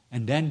 No.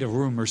 And then the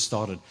rumor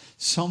started.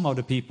 Some of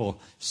the people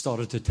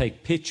started to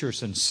take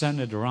pictures and send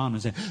it around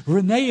and say,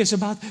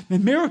 a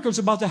miracle's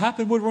about to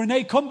happen with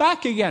Renee. Come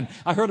back again.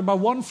 I heard about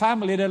one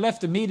family that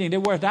left the meeting. They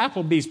were at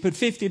Applebee's, put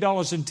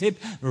 $50 in tip,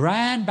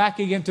 ran back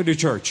again to the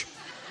church.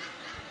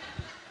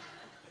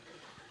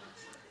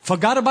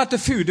 Forgot about the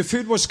food. The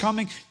food was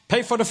coming.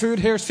 Pay for the food.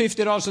 Here's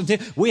 $50 in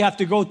tip. We have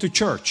to go to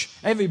church.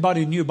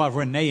 Everybody knew about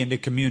Renee in the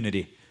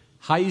community.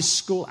 High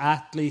school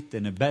athlete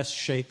in the best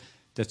shape.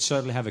 That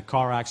suddenly have a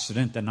car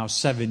accident, and now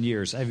 7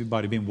 years,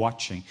 everybody been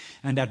watching.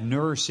 And that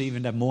nurse,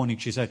 even that morning,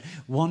 she said,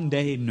 one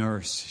day,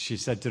 nurse, she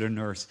said to the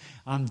nurse,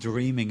 I'm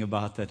dreaming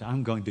about that.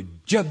 I'm going to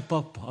jump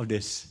up of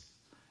this.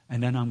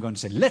 And then I'm going to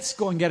say, let's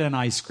go and get an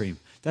ice cream.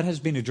 That has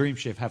been a dream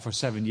she've had for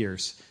 7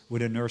 years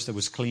with a nurse that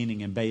was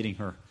cleaning and bathing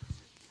her.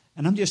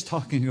 And I'm just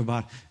talking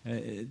about,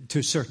 to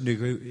a certain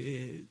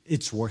degree,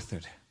 it's worth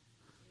it.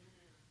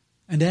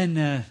 And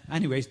then,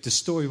 anyways, the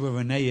story with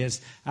Renee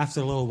is, after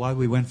a little while,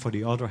 we went for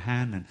the other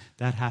hand, and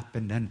that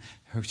happened. Then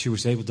she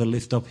was able to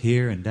lift up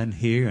here, and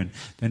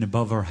then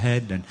above her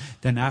head, and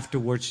then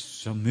afterwards,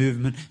 some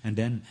movement, and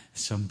then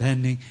some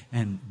bending.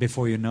 And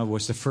before you know, it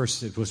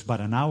was about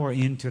an hour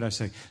into it. I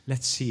said,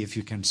 let's see if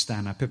you can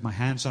stand. I put my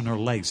hands on her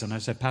legs, and I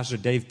said, Pastor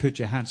Dave, put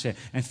your hands here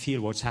and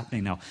feel what's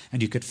happening now.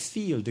 And you could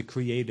feel the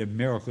creative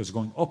miracles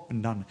going up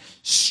and down,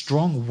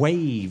 strong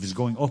waves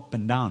going up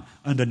and down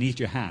underneath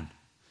your hand.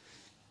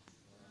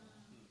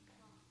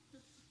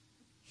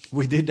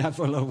 We did that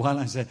for a little while.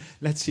 I said,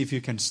 let's see if you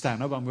can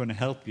stand up. I'm going to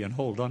help you and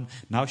hold on.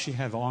 Now she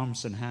has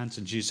arms and hands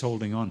and she's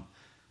holding on.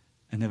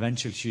 And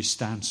eventually she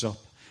stands up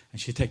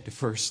and she takes the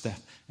first step.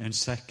 And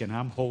second,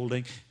 I'm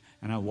holding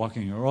and I'm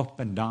walking her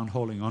up and down,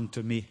 holding on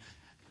to me.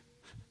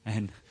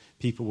 And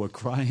people were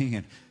crying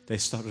and they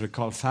started to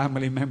call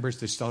family members.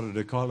 They started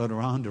to call it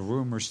around. The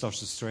rumor starts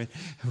to spread.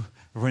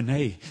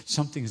 Renee,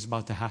 something is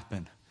about to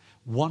happen.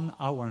 1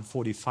 hour and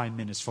 45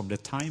 minutes from the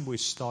time we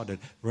started,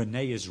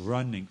 Renee is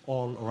running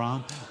all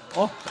around.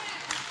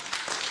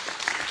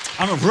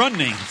 I'm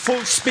running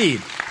full speed.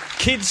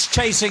 Kids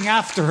chasing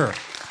after her.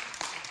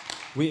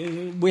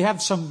 We have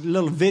some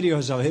little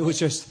videos of it. It was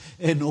just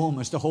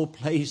enormous. The whole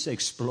place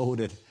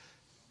exploded.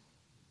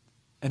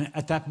 And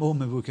at that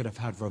moment, we could have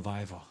had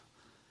revival.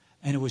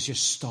 And it was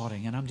just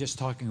starting. And I'm just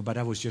talking about,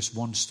 that was just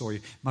one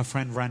story. My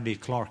friend Randy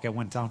Clark, I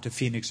went down to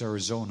Phoenix,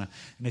 Arizona,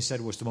 and they said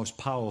it was the most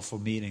powerful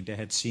meeting they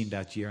had seen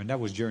that year. And that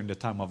was during the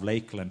time of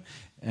Lakeland.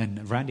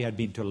 And Randy had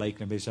been to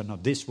Lakeland, but he said, no,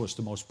 this was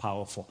the most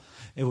powerful.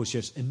 It was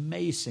just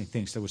amazing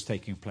things that was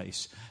taking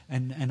place.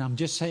 And I'm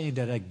just saying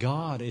that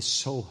God is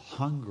so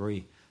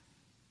hungry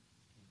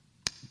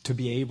to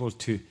be able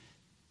to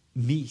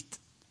meet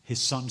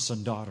his sons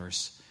and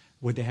daughters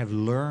where they have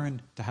learned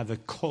to have a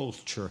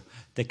culture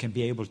that can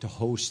be able to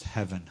host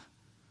heaven.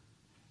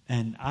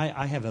 And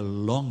I have a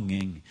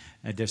longing.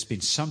 There's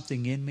been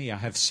something in me. I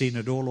have seen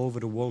it all over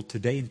the world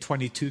today. In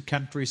 22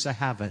 countries I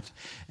have it.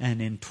 And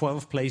in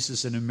 12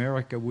 places in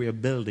America we are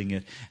building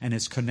it. And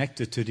it's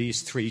connected to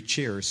these 3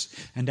 chairs.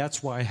 And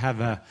that's why I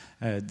have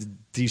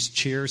these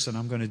chairs. And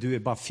I'm going to do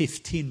about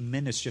 15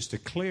 minutes just to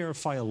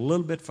clarify a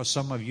little bit for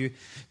some of you.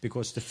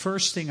 Because the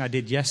first thing I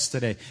did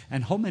yesterday.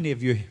 And how many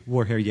of you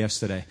were here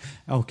yesterday?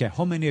 Okay,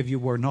 how many of you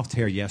were not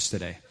here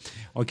yesterday?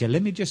 Okay,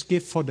 let me just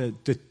give for the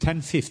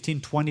 10,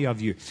 15, 20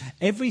 of you.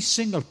 Every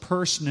single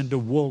person in the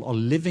world are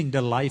living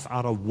their life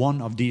out of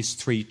one of these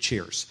 3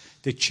 chairs.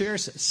 The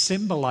chairs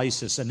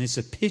symbolizes, and it's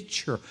a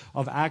picture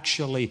of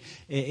actually,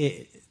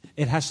 it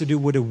has to do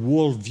with a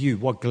worldview,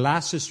 what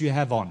glasses you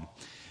have on.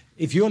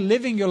 If you're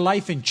living your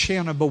life in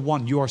chair number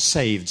 1, you are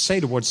saved.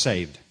 Say the word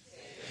saved.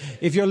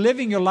 If you're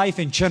living your life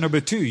in chair number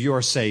 2, you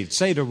are saved.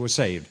 Say the word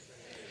saved.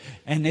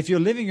 And if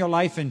you're living your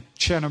life in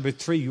chair number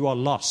 3, you are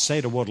lost.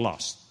 Say the word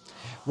lost.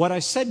 What I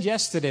said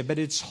yesterday, but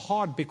it's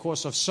hard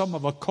because of some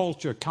of our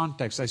culture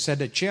context. I said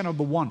that chair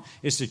number 1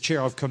 is the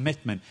chair of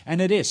commitment.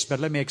 And it is, but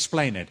let me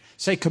explain it.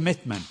 Say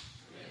commitment.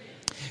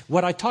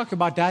 What I talk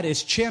about that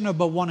is chair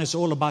number 1 is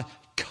all about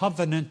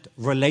covenant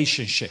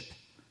relationship.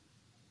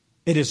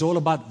 It is all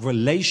about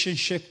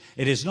relationship.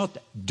 It is not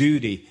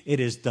duty. It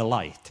is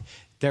delight.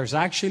 There's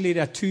actually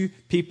that 2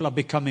 people are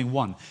becoming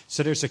one.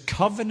 So there's a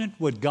covenant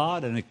with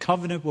God and a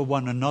covenant with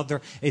one another.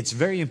 It's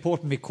very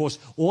important because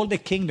all the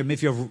kingdom,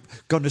 if you're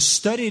going to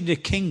study the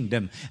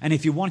kingdom, and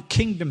if you want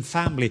kingdom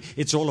family,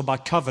 it's all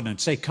about covenant.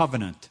 Say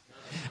covenant.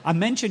 I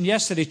mentioned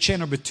yesterday chair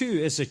number 2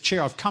 is a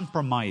chair of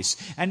compromise.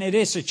 And it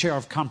is a chair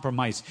of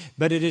compromise.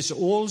 But it is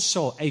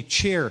also a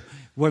chair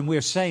when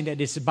we're saying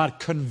that it's about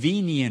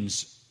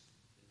convenient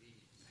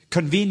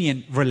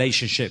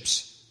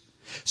relationships.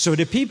 So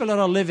the people that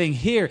are living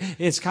here,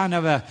 it's kind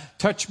of a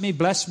touch me,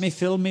 bless me,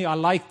 fill me, I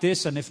like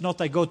this. And if not,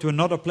 I go to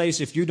another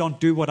place if you don't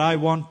do what I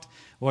want.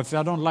 or if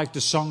I don't like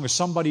the song, or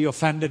somebody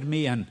offended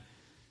me. And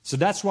so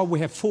that's why we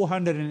have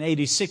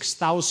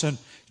 486,000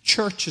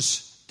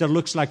 churches that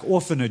looks like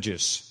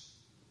orphanages.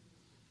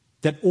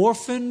 That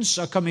orphans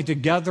are coming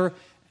together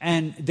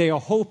and they are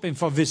hoping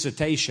for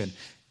visitation.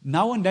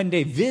 Now and then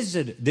they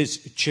visit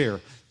this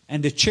chair.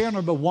 And the chair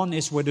number 1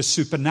 is where the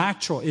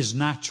supernatural is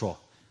natural.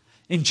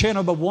 In chair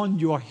number 1,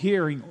 you are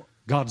hearing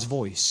God's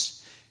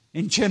voice.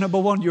 In chair number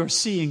 1, you are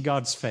seeing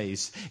God's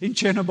face. In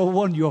chair number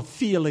 1, you are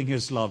feeling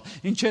His love.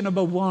 In chair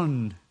number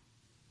 1,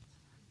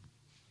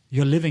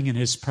 you're living in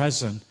His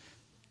presence.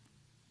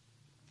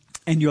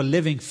 And you're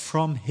living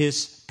from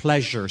His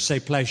pleasure.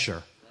 Say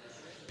pleasure.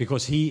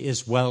 Because He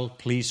is well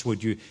pleased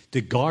with you.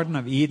 The Garden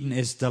of Eden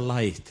is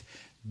delight.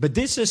 But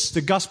this is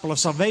the gospel of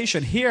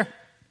salvation. Here,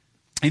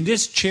 in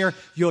this chair,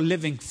 you're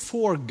living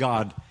for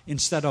God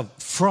instead of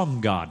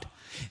from God.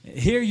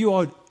 Here you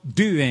are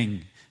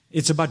doing.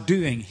 It's about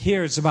doing.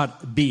 Here it's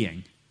about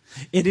being.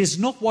 It is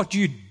not what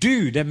you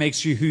do that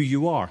makes you who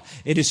you are.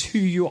 It is who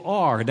you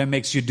are that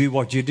makes you do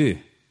what you do.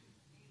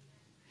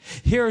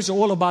 Here is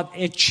all about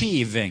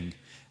achieving.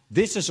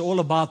 This is all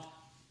about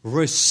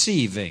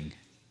receiving.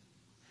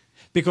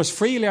 Because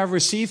freely I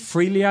receive,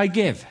 freely I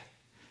give.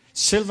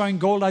 Silver and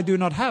gold I do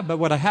not have, but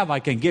what I have I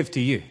can give to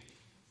you.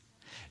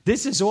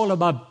 This is all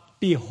about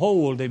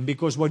beholding,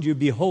 because what you're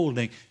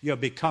beholding, you're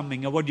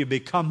becoming. And what you're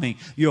becoming,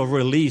 you're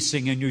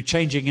releasing, and you're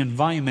changing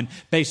environment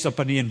based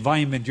upon the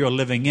environment you're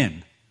living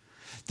in.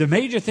 The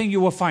major thing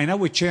you will find out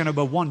with chair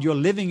number 1, you're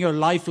living your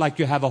life like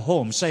you have a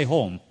home. Say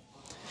home.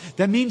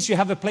 That means you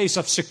have a place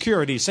of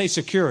security. Say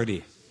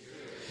security.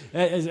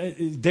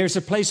 There's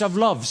a place of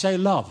love. Say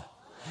love.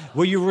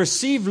 Where you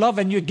receive love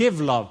and you give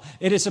love.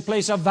 It is a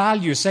place of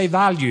value. Say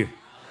value.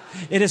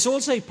 It is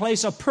also a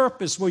place of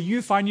purpose where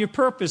you find your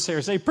purpose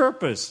here. Say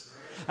purpose.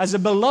 As a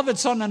beloved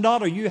son and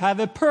daughter, you have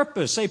a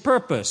purpose. Say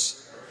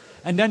purpose.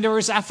 And then there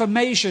is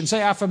affirmation.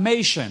 Say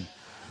affirmation.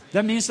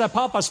 That means that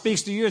Papa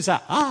speaks to you and says,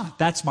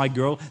 that's my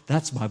girl.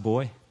 That's my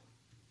boy.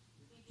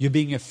 You're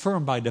being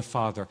affirmed by the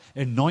Father,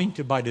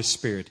 anointed by the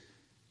Spirit.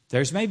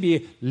 There's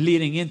maybe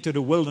leading into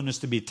the wilderness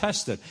to be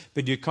tested,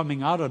 but you're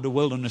coming out of the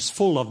wilderness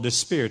full of the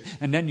Spirit.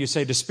 And then you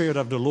say, the Spirit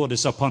of the Lord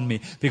is upon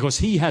me because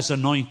He has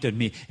anointed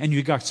me. And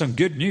you got some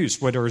good news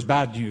where there is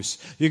bad news.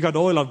 You got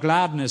oil of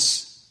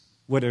gladness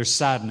where there's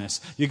sadness.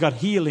 You got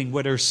healing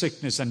where there's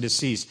sickness and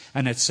disease,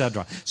 and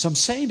etc. So I'm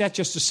saying that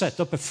just to set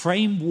up a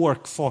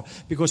framework for,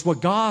 because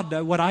what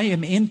I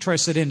am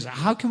interested in is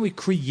how can we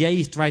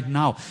create right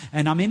now?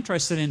 And I'm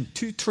interested in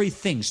 2-3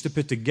 things to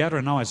put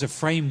together now as a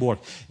framework.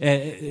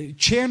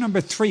 Chair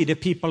number 3, the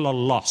people are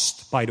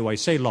lost, by the way.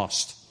 Say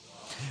lost.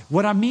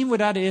 What I mean with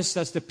that is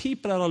that the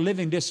people that are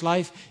living this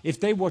life, if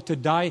they were to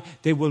die,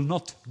 they will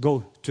not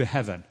go to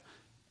heaven.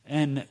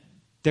 And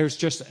there's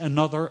just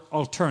another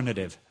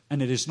alternative.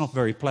 And it is not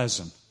very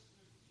pleasant.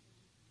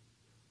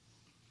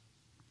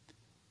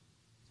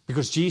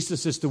 Because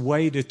Jesus is the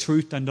way, the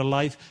truth, and the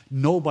life.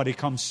 Nobody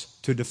comes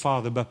to the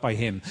Father but by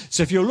Him.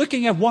 So if you're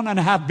looking at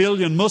 1.5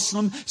 billion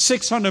Muslims,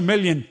 600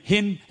 million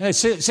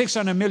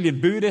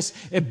Buddhists,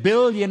 1.05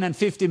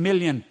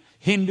 billion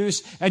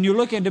Hindus, and you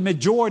look at the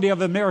majority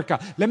of America,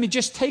 let me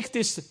just take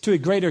this to a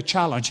greater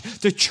challenge.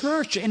 The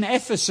church in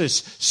Ephesus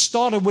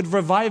started with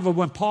revival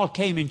when Paul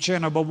came in chair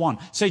number 1.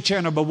 Say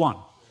chair number 1.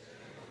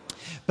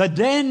 But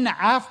then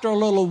after a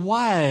little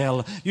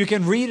while, you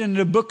can read in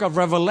the book of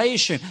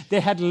Revelation,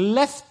 they had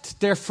left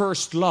their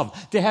first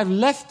love. They have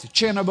left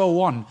chair number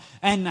 1.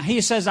 And he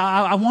says,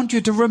 I want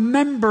you to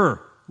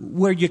remember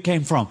where you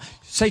came from.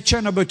 Say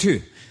chair number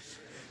 2.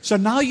 So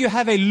now you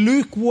have a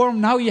lukewarm,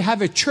 now you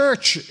have a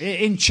church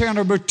in chair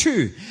number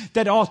 2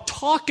 that are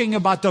talking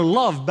about the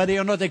love, but they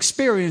are not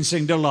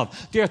experiencing the love.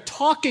 They are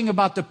talking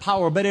about the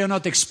power, but they are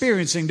not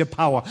experiencing the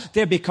power.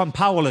 They become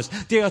powerless.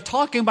 They are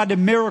talking about the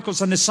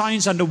miracles and the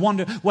signs and the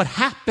wonder, what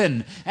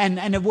happened,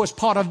 and it was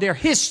part of their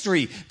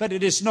history, but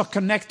it is not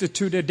connected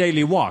to their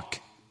daily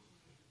walk.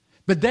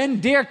 But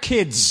then their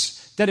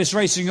kids that is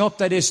raising up,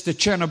 that is the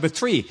chair number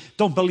 3,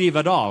 don't believe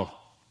at all.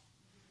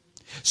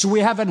 So we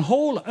have a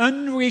whole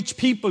unreached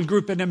people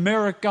group in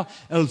America,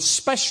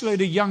 especially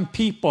the young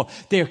people.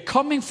 They're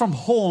coming from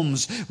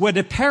homes where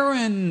the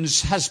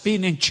parents has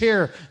been in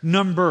chair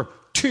number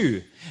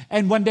 2.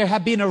 And when they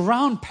have been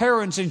around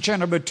parents in chair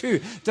number 2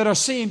 that are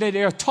seeing that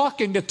they are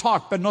talking the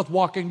talk but not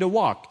walking the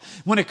walk.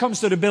 When it comes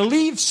to the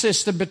belief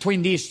system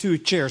between these 2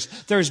 chairs,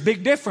 there's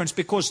big difference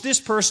because this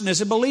person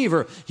is a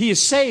believer. He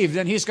is saved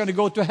and he's going to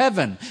go to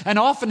heaven. And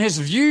often his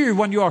view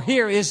when you are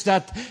here is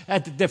that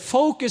the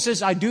focus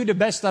is I do the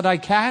best that I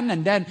can,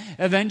 and then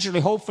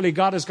eventually hopefully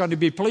God is going to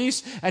be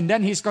pleased, and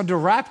then He's going to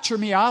rapture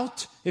me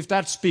out, if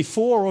that's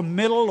before or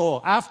middle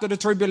or after the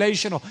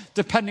tribulation, or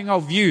depending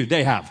on view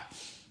they have.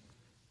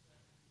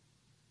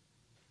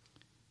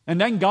 And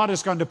then God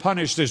is going to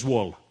punish this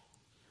world.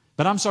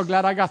 But I'm so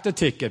glad I got the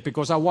ticket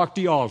because I walked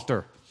the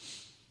altar.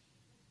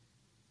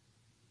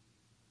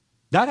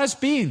 That has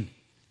been.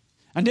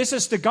 And this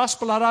is the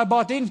gospel that I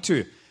bought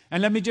into.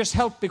 And let me just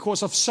help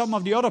because of some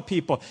of the other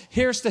people.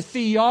 Here's the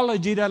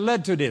theology that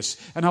led to this.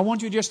 And I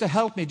want you just to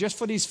help me just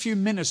for these few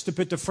minutes to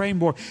put the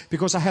framework,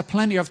 because I have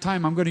plenty of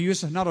time. I'm going to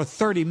use another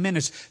 30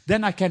 minutes.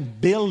 Then I can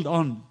build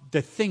on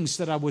the things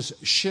that I was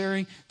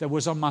sharing that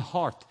was on my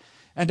heart.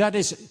 And that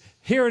is,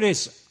 here it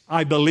is.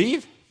 I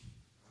believe.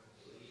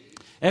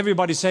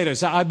 Everybody say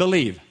this. I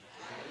believe.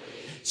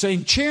 So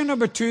in chair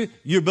number 2,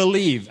 you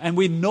believe. And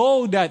we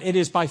know that it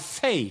is by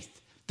faith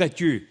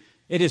that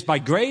it is by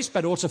grace,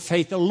 but also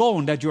faith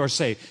alone that you are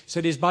saved. So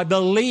it is by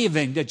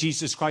believing that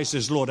Jesus Christ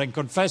is Lord and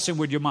confessing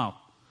with your mouth.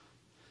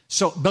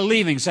 So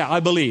believing, say, I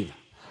believe.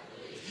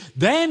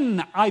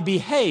 Then I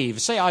behave.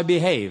 Say, I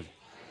behave.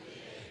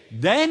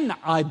 Then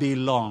I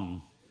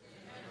belong.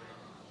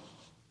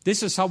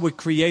 This is how we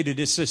created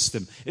this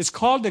system. It's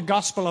called the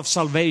gospel of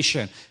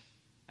salvation.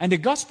 And the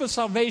gospel of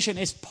salvation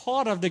is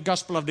part of the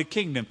gospel of the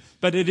kingdom,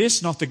 but it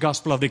is not the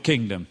gospel of the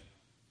kingdom.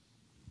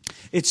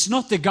 It's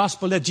not the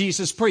gospel that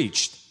Jesus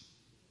preached.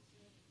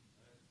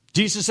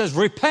 Jesus says,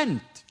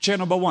 repent, chair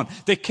number 1.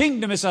 The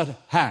kingdom is at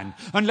hand.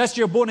 Unless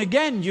you're born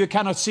again, you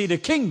cannot see the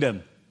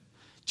kingdom.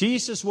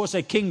 Jesus was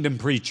a kingdom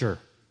preacher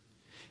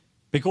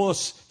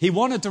because he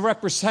wanted to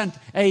represent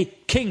a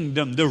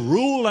kingdom, the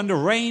rule and the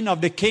reign of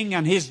the king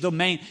and his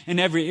domain in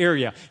every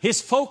area.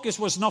 His focus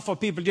was not for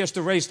people just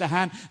to raise their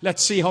hand,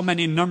 let's see how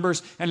many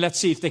numbers, and let's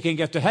see if they can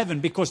get to heaven.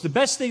 Because the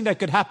best thing that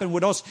could happen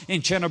with us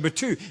in chair number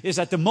 2 is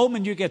that the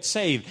moment you get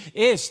saved,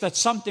 is that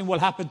something will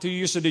happen to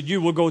you so that you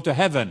will go to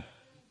heaven.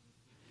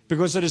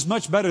 Because it is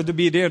much better to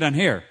be there than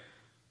here.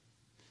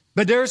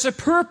 But there is a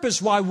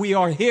purpose why we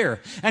are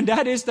here. And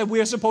that is that we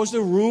are supposed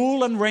to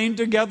rule and reign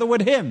together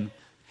with Him.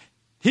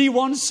 He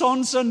wants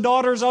sons and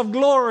daughters of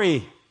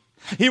glory.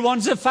 He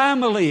wants a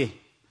family.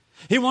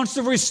 He wants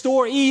to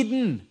restore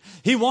Eden.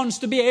 He wants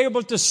to be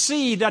able to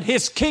see that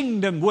His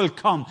kingdom will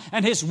come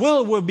and His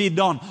will be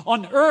done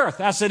on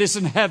earth as it is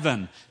in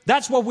heaven.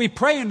 That's what we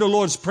pray in the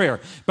Lord's Prayer.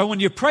 But when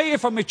you pray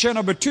from chair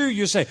number 2,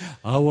 you say,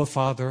 Our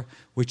Father,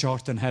 which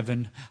art in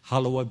heaven,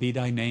 hallowed be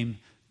thy name.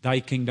 Thy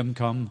kingdom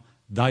come,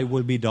 thy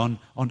will be done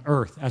on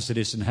earth as it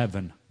is in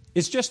heaven.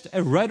 It's just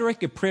a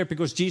rhetoric, a prayer,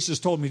 because Jesus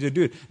told me to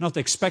do it, not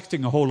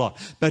expecting a whole lot.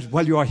 But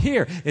while you are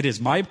here, it is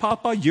my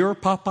Papa, your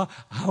Papa,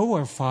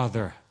 our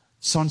Father.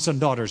 Sons and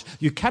daughters.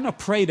 You cannot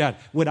pray that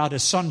without a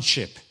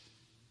sonship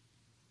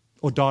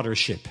or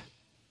daughtership.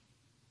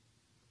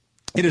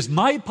 It is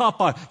my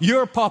Papa,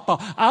 your Papa,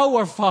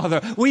 our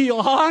Father. We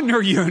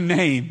honor your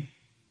name.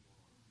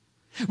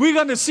 We're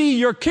going to see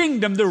your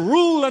kingdom, the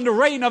rule and the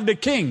reign of the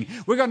King.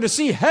 We're going to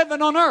see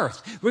heaven on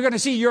earth. We're going to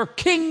see your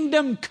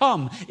kingdom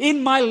come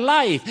in my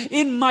life,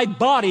 in my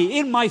body,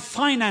 in my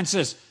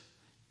finances,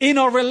 in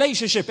our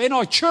relationship, in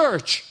our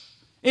church,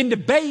 in the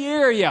Bay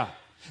Area.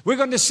 We're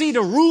going to see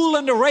the rule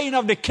and the reign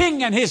of the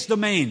King and His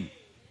domain.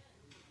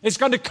 It's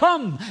going to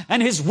come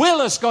and His will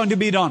is going to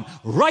be done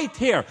right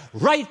here,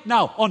 right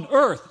now on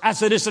earth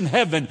as it is in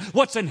heaven.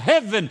 What's in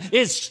heaven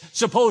is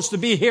supposed to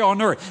be here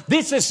on earth.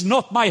 This is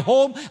not my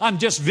home. I'm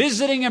just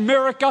visiting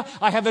America.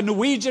 I have a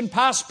Norwegian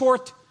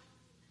passport.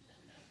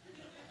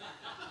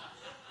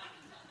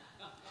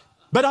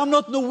 But I'm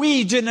not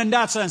Norwegian in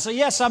that sense.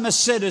 Yes, I'm a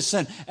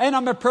citizen and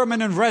I'm a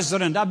permanent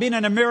resident. I've been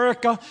in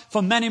America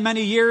for many,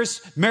 many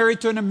years,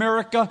 married to an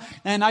American,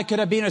 and I could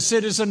have been a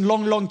citizen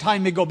long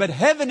time ago. But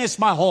heaven is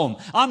my home.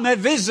 I'm a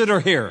visitor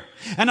here.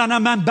 And I'm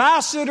an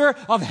ambassador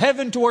of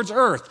heaven towards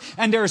earth.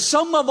 And there are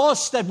some of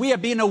us that we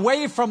have been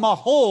away from our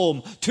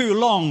home too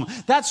long.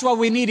 That's why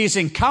we need this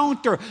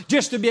encounter,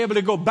 just to be able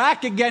to go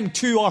back again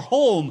to our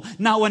home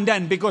now and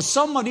then. Because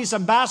some of these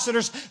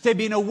ambassadors, they've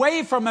been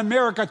away from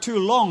America too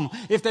long.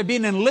 If they've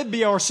been in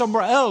Libya or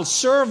somewhere else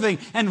serving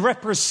and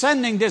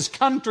representing this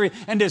country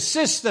and this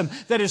system,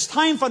 that it's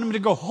time for them to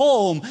go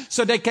home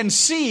so they can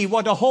see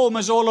what a home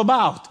is all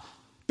about.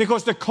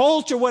 Because the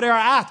culture where they're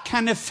at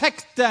can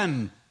affect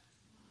them.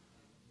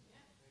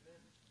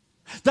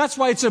 That's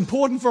why it's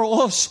important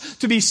for us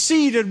to be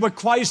seated with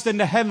Christ in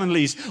the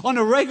heavenlies on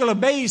a regular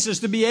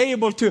basis, to be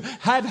able to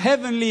have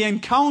heavenly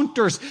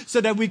encounters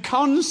so that we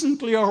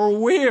constantly are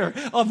aware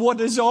of what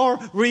is our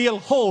real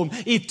home.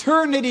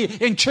 Eternity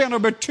in chair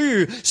number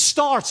 2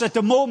 starts at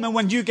the moment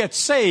when you get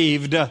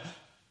saved.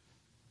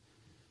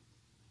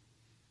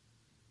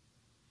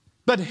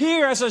 But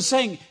here, as I was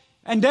saying,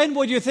 and then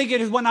what you think it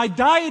is when I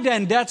die,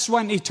 then that's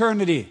when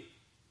eternity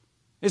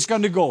is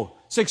going to go.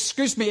 So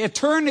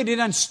eternity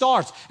then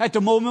starts at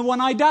the moment when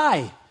I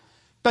die.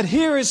 But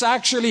here is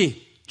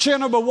actually, chair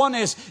number 1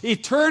 is,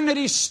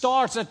 eternity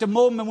starts at the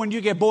moment when you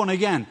get born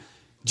again.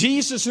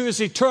 Jesus, who is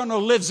eternal,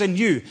 lives in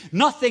you.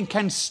 Nothing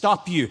can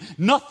stop you.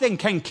 Nothing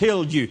can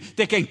kill you.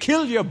 They can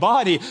kill your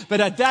body, but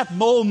at that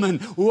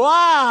moment,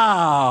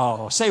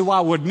 wow! Say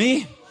wow with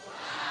me.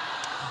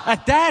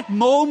 At that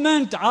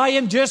moment, I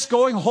am just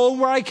going home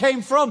where I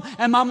came from,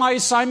 and my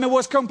assignment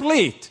was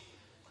complete.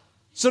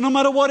 So no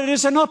matter what, it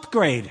is an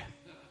upgrade.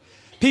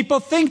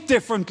 People think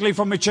differently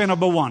from chair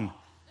number 1.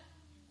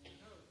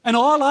 And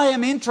all I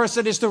am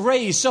interested is to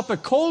raise up a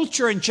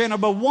culture in chair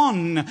number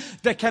 1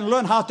 that can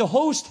learn how to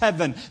host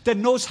heaven, that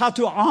knows how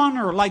to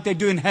honor like they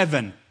do in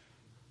heaven.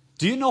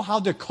 Do you know how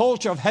the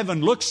culture of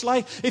heaven looks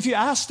like? If you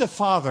ask the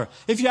Father,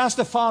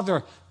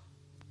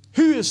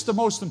 who is the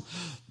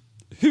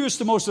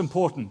most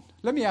important?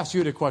 Let me ask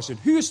you the question.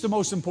 Who is the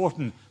most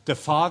important? The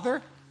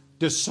Father,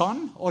 the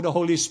Son, or the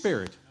Holy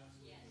Spirit?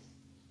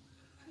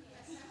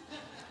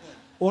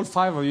 All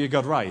five of you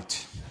got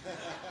right.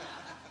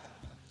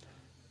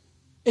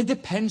 It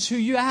depends who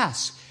you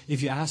ask.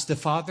 If you ask the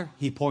Father,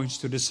 He points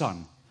to the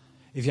Son.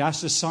 If you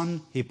ask the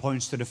Son, He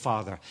points to the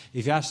Father.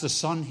 If you ask the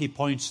Son, He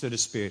points to the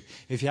Spirit.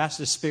 If you ask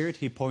the Spirit,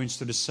 He points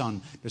to the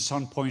Son. The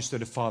Son points to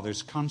the Father.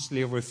 It's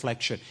constantly a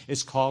reflection.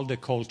 It's called the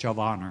culture of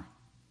honor.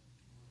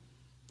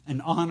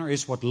 And honor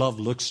is what love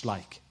looks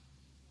like.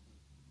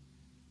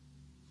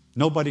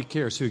 Nobody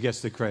cares who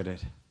gets the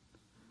credit.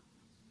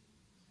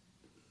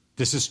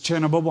 This is chair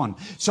number one.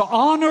 So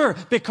honor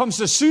becomes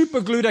the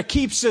super glue that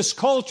keeps this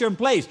culture in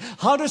place.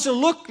 How does it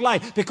look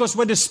like? Because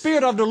when the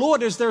Spirit of the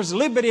Lord is, there's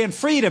liberty and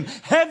freedom.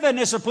 Heaven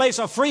is a place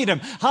of freedom.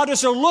 How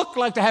does it look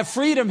like to have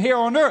freedom here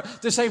on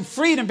earth? The same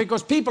freedom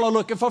because people are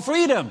looking for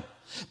freedom.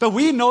 But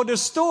we know the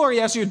story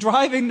as you're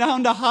driving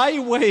down the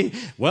highway.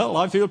 Well,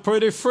 I feel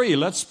pretty free.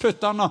 Let's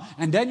put on a...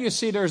 And then you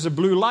see there's a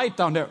blue light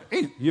down there.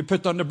 You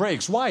put on the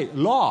brakes. Why?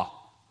 Law.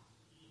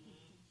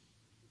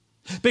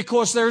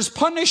 Because there's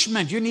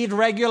punishment. You need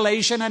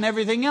regulation and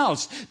everything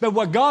else. But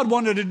what God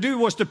wanted to do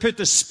was to put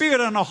the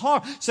Spirit in our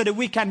heart so that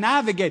we can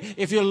navigate.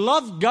 If you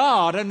love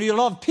God and you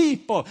love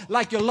people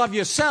like you love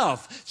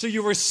yourself, so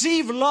you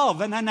receive love,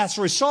 and then as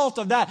a result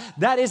of that,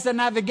 that is the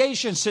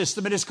navigation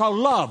system. It is called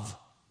love.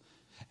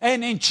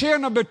 And in chair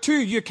number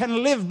 2, you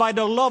can live by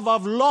the love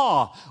of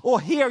law. Or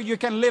here you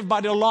can live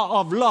by the law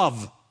of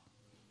love.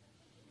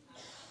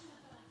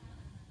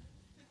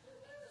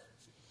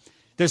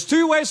 There's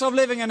 2 ways of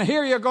living, and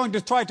here you're going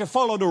to try to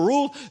follow the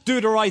rule, do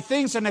the right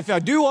things, and if you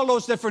do all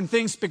those different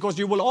things, because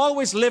you will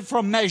always live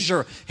from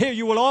measure. Here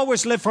you will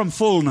always live from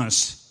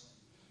fullness.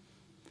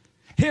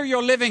 Here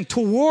you're living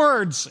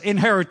towards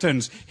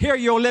inheritance. Here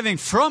you're living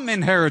from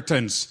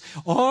inheritance.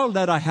 All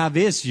that I have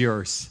is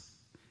yours.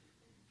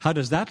 How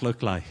does that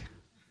look like?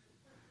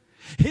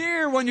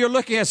 Here, when you're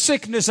looking at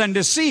sickness and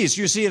disease,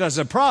 you see it as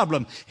a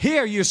problem.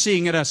 Here you're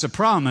seeing it as a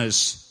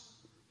promise.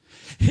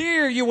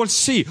 Here you will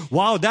see,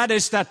 wow, that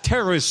is that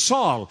terrorist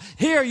Saul.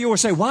 Here you will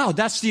say, wow,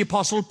 that's the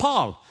Apostle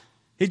Paul.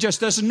 He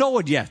just doesn't know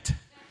it yet.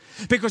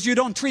 Because you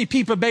don't treat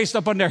people based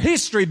upon their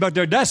history, but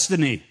their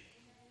destiny.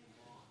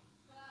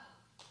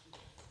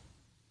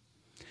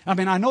 I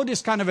mean, I know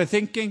this kind of a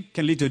thinking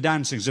can lead to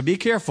dancing, so be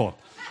careful.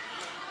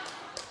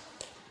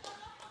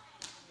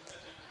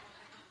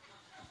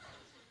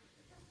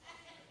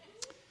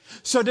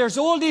 So there's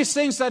all these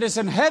things that is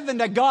in heaven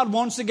that God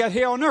wants to get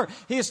here on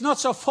earth. He is not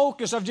so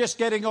focused of just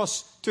getting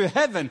us to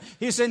heaven.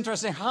 He's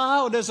interested in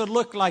how does it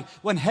look like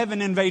when heaven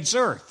invades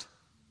earth.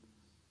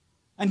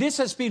 And this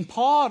has been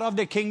part of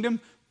the kingdom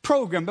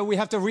program, but we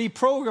have to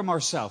reprogram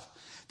ourselves.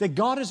 That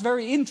God is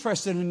very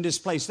interested in this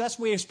place. That's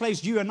where He's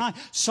placed you and I,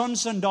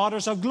 sons and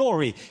daughters of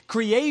glory.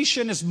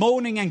 Creation is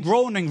moaning and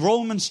groaning,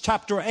 Romans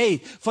chapter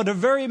 8, for the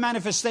very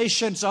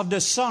manifestations of the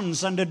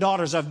sons and the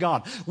daughters of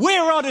God.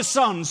 Where are the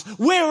sons?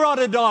 Where are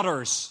the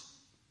daughters?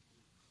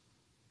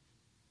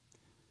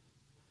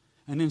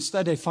 And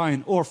instead they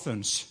find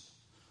orphans.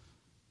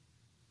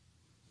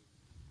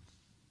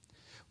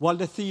 While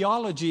the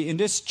theology in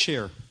this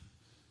chair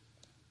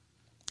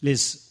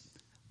is,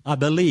 I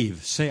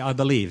believe. Say, I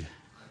believe.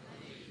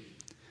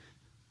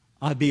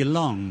 I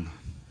belong.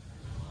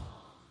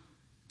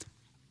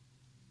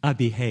 I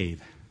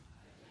behave.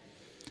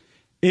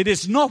 It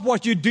is not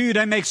what you do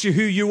that makes you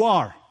who you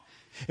are.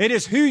 It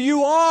is who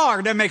you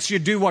are that makes you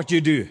do what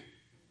you do.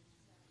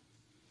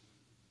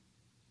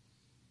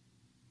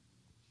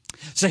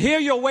 So here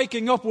you're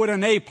waking up with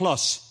an A+.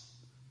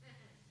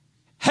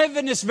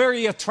 Heaven is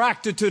very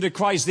attracted to the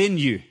Christ in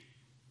you.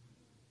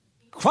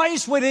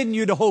 Christ within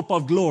you, the hope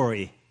of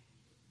glory.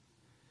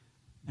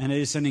 And it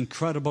is an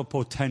incredible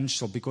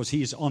potential because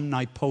He is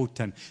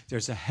omnipotent.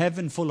 There's a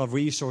heaven full of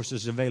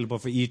resources available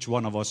for each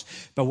one of us.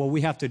 But what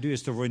we have to do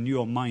is to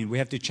renew our mind. We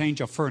have to change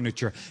our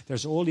furniture.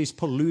 There's all this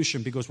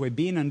pollution because we've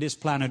been on this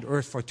planet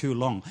Earth for too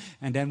long.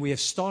 And then we are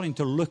starting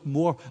to look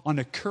more on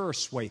a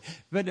curse way.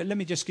 But let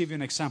me just give you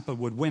an example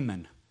with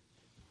women.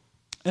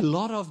 A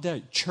lot of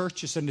the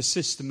churches and the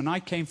system, and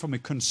I came from a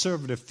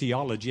conservative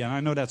theology, and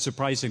I know that's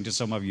surprising to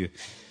some of you.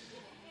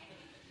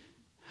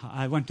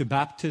 I went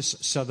to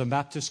Southern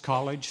Baptist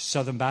College,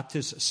 Southern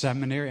Baptist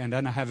Seminary, and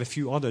then I have a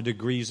few other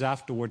degrees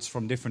afterwards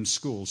from different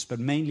schools, but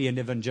mainly in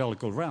the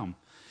evangelical realm.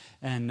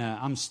 And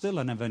I'm still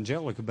an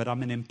evangelical, but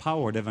I'm an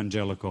empowered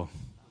evangelical.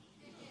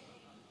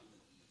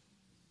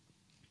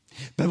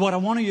 But what I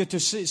wanted you to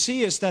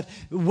see is that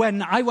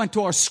when I went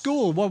to our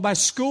school, well, my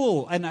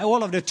school and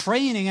all of the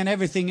training and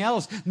everything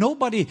else,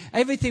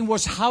 everything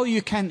was how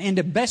you can, in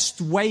the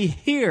best way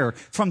here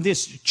from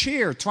this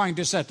chair, trying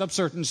to set up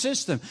certain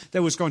system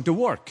that was going to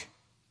work.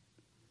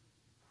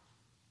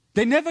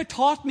 They never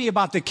taught me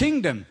about the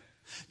kingdom.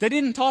 They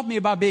didn't taught me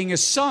about being a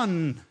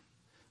son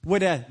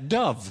with a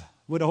dove,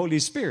 with the Holy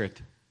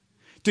Spirit,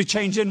 to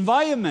change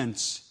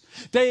environments,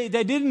 They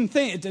didn't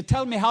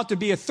tell me how to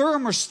be a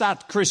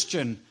thermostat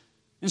Christian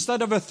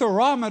instead of a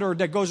thermometer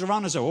that goes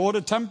around and says, oh,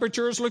 the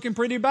temperature is looking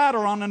pretty bad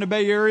around in the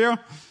Bay Area.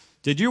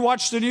 Did you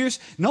watch the news?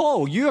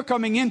 No, you're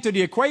coming into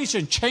the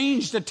equation.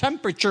 Change the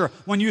temperature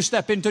when you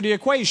step into the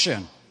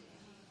equation.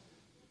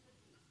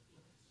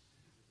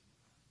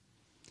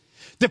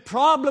 The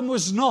problem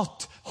was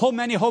not how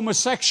many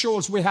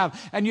homosexuals we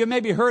have. And you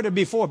maybe heard it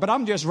before, but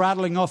I'm just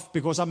rattling off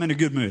because I'm in a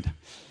good mood.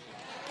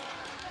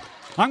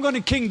 I'm going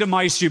to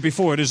kingdomize you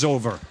before it is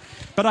over.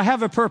 But I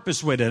have a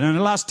purpose with it. And in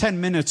the last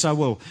 10 minutes, I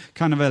will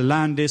kind of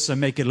land this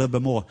and make it a little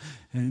bit more,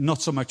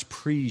 not so much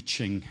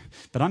preaching.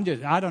 But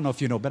I don't know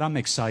if you know, but I'm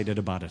excited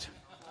about it.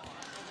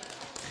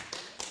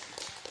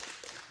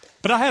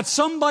 But I had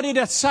somebody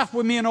that sat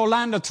with me in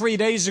Orlando 3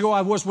 days ago.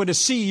 I was with a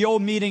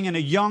CEO meeting, and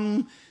a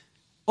young,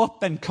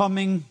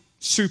 up-and-coming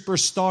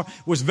superstar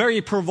was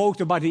very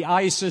provoked about the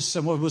ISIS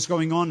and what was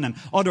going on and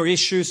other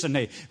issues, and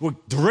they were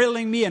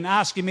drilling me and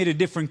asking me the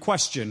different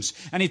questions.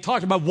 And he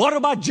talked about, what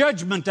about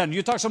judgment then?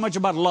 You talk so much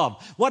about love.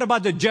 What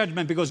about the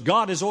judgment? Because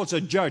God is also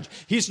a judge.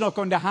 He's not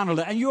going to handle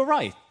it. And you're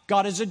right.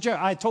 God is a judge.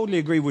 I totally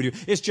agree with you.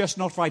 It's just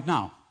not right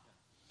now.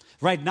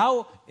 Right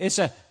now, it's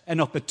an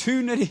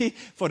opportunity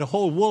for the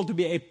whole world to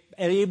be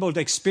able to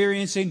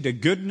experiencing the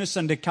goodness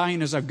and the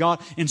kindness of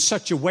God in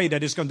such a way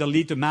that it's going to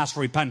lead to mass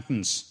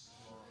repentance.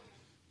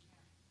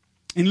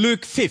 In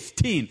Luke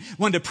 15,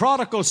 when the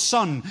prodigal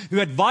son, who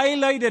had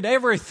violated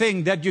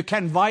everything that you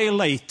can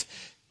violate,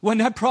 when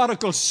that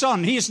prodigal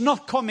son, he is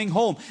not coming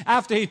home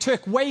after he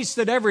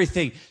wasted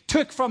everything,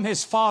 took from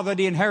his father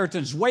the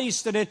inheritance,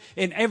 wasted it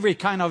in every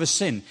kind of a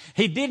sin.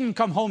 He didn't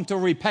come home to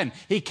repent.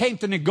 He came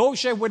to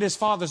negotiate with his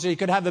father so he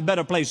could have a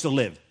better place to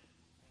live.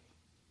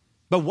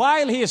 But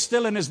while he is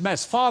still in his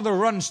mess, father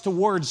runs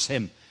towards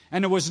him.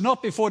 And it was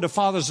not before the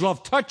father's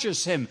love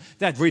touches him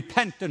that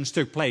repentance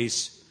took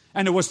place.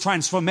 And it was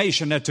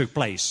transformation that took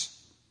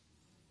place.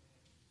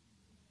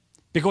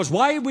 Because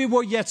while we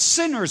were yet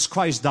sinners,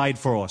 Christ died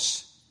for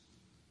us.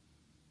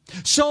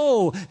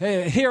 So,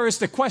 here is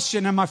the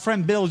question, and my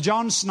friend Bill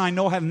Johnson, I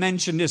know, have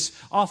mentioned this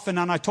often,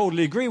 and I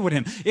totally agree with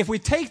him. If we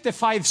take the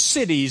 5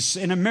 cities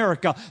in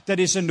America that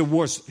is in the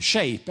worst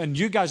shape, and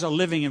you guys are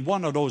living in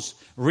one of those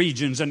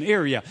regions and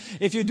area,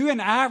 if you do an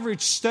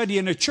average study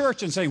in a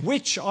church and say,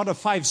 which are the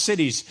 5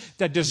 cities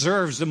that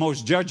deserves the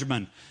most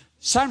judgment?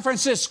 San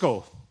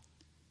Francisco.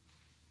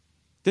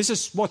 This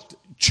is what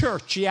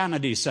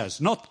churchianity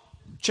says, not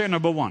chair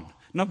number 1,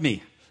 not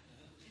me.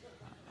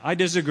 I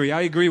disagree.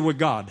 I agree with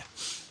God.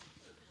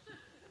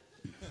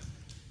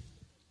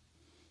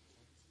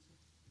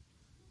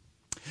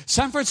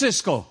 San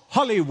Francisco,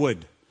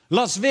 Hollywood,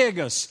 Las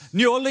Vegas,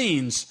 New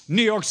Orleans,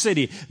 New York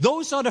City.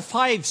 Those are the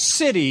 5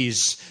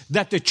 cities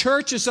that the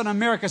churches in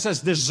America says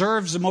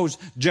deserves the most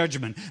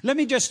judgment. Let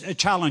me just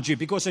challenge you,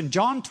 because in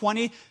John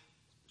 20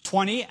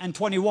 and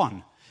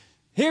 21,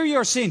 here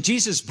you're seeing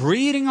Jesus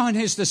breathing on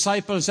his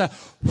disciples,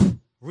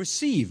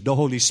 receive the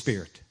Holy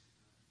Spirit.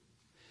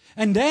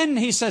 And then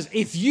he says,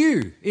 if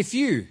you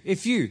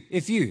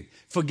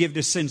forgive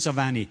the sins of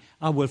any,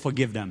 I will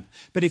forgive them.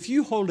 But if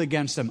you hold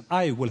against them,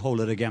 I will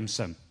hold it against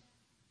them.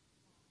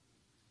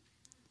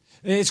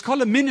 It's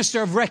called a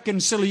minister of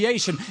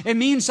reconciliation. It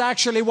means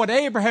actually what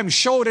Abraham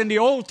showed in the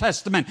Old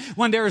Testament.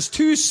 When there is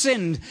two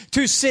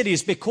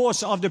cities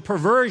because of the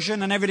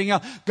perversion and everything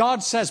else,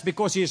 God says,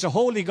 because he is a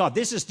holy God,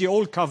 this is the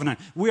old covenant.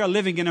 We are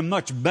living in a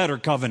much better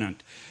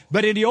covenant.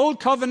 But in the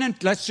old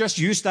covenant, let's just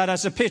use that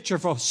as a picture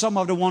for some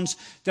of the ones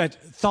that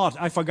thought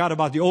I forgot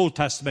about the Old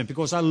Testament,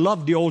 because I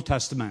love the Old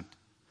Testament.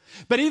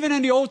 But even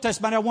in the Old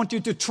Testament, I want you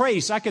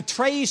to I could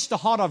trace the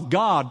heart of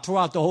God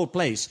throughout the whole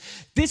place.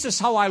 This is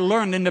how I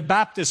learned in the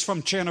Baptist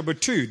from chair number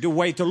 2, the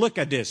way to look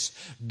at this.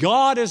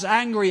 God is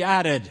angry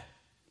at it.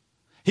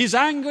 He's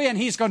angry and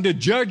he's going to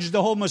judge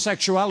the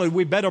homosexuality.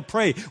 We better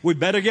pray. We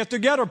better get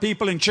together,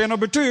 people, in chair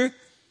number 2.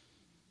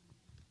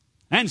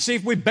 And see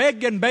if we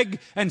beg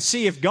and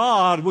see if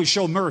God will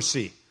show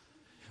mercy.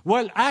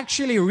 Well,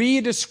 actually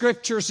read the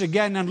scriptures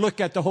again and look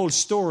at the whole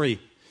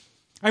story.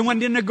 And when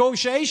the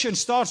negotiation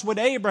starts with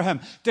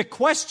Abraham, the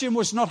question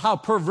was not how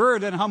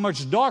perverted and how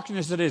much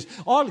darkness it is.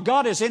 All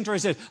God is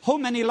interested in, how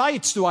many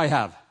lights do I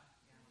have?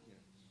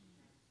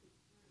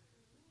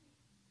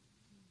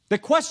 The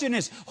question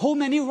is, how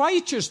many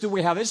righteous do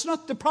we have? It's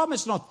not the problem.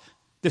 It's not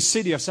the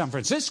city of San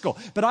Francisco.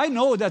 But I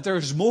know that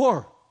there's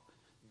more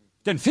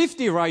than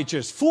 50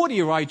 righteous,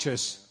 40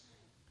 righteous.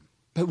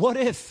 But what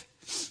if?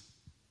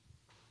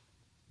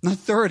 Not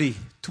 30,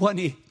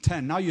 20,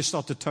 10. Now you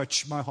start to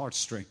touch my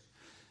heartstring.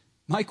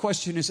 My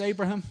question is,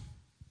 Abraham,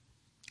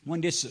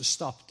 when this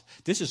stopped,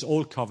 this is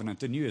old covenant,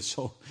 the new is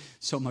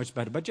so much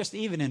better. But just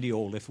even in the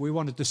old, if we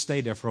wanted to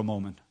stay there for a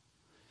moment,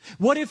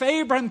 what if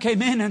Abraham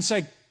came in and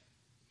said,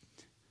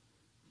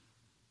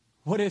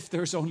 what if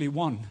there's only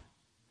one?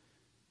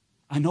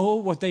 I know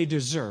what they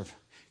deserve.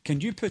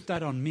 Can you put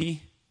that on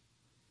me?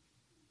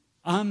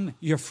 I'm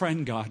your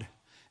friend, God,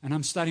 and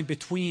I'm standing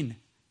between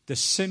the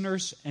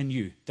sinners and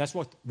you. That's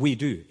what we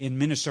do in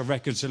Minister of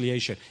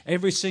Reconciliation.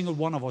 Every single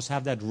one of us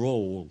have that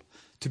role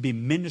to be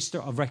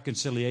minister of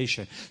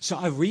reconciliation. So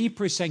I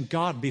represent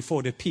God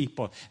before the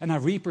people, and I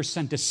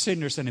represent the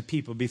sinners and the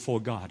people before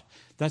God.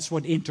 That's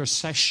what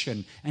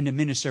intercession and the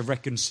minister of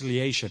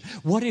reconciliation.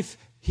 What if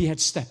he had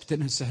stepped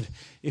in and said,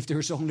 if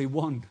there's only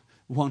one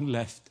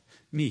left,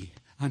 me.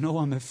 I know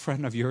I'm a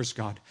friend of yours,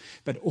 God,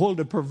 but all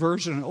the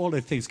perversion and all the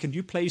things, can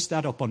you place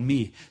that up on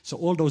me so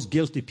all those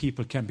guilty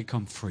people can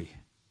become free?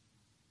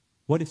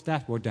 What if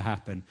that were to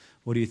happen?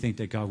 What do you think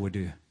that God would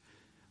do?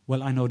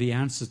 Well, I know the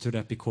answer to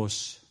that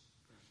because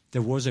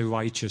there was a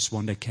righteous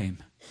one that came.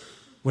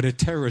 With a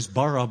terrorist,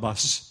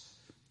 Barabbas,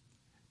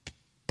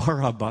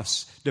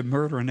 the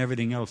murder and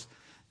everything else,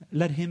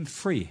 let him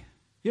free.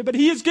 Yeah, but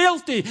he is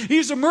guilty.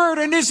 He's a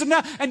murderer and this and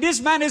that. And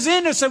this man is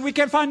innocent. We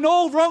can find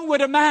no wrong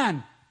with a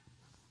man.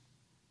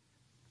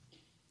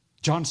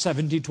 John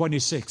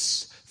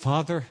 17:26.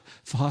 Father,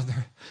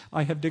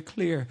 I have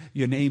declared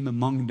your name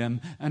among them,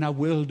 and I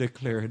will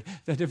declare it,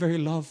 that the very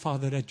love,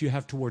 Father, that you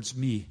have towards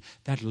me,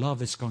 that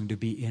love is going to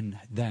be in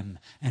them,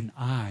 and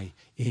I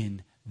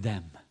in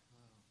them.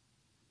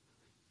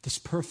 This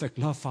perfect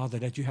love, Father,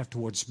 that you have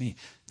towards me,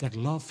 that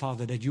love,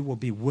 Father, that you will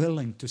be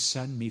willing to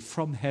send me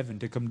from heaven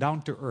to come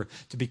down to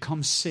earth, to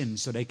become sin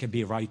so they can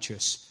be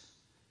righteous.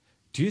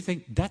 Do you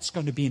think that's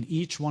going to be in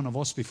each one of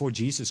us before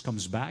Jesus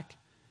comes back?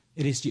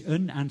 It is the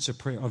unanswered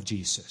prayer of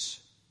Jesus.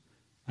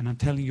 And I'm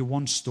telling you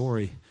one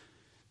story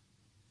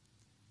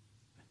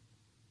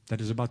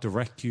that is about to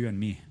wreck you and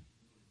me.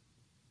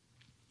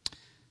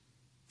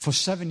 For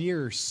 7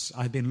 years,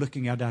 I've been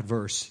looking at that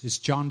verse. It's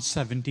John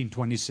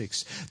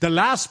 17:26. The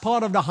last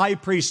part of the high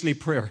priestly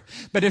prayer.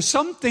 But there's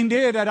something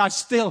there that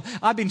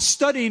I've been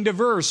studying the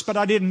verse, but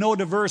I didn't know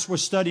the verse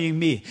was studying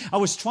me. I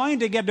was trying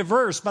to get the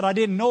verse, but I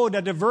didn't know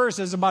that the verse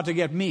is about to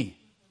get me.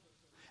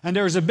 And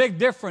there's a big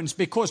difference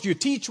because you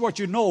teach what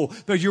you know,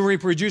 but you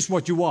reproduce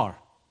what you are.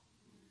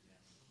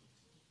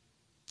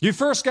 You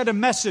first get a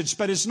message,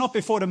 but it's not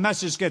before the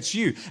message gets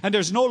you. And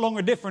there's no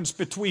longer difference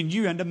between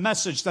you and the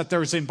message that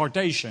there is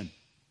impartation.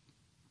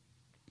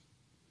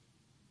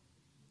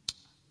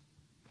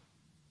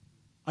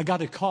 I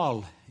got a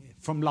call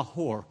from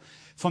Lahore,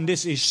 from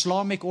this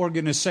Islamic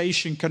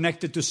organization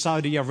connected to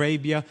Saudi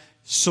Arabia,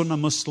 Sunni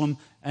Muslim,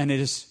 and it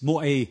is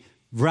more a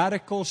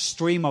radical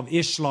stream of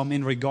Islam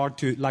in regard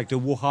to like the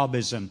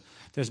Wahhabism.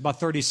 There's about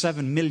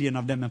 37 million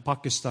of them in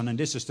Pakistan, and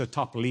this is the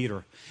top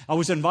leader. I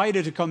was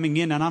invited to coming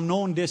in, and I've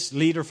known this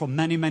leader for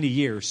many, many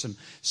years. And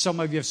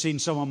some of you have seen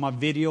some of my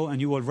video, and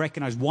you will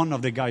recognize one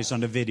of the guys on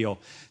the video.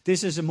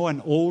 This is more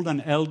an old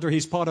and elder.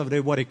 He's part of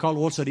what they call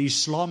also the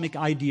Islamic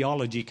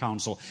Ideology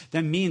Council.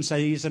 That means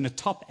that he's in a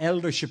top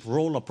eldership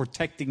role of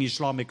protecting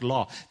Islamic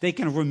law. They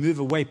can remove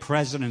away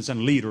presidents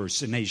and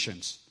leaders in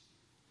nations,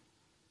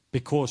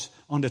 because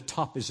on the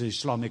top is the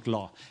Islamic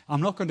law. I'm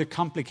not going to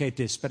complicate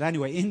this, but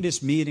anyway, in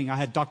this meeting, I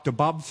had Dr.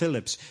 Bob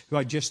Phillips, who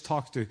I just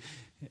talked to,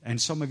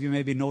 and some of you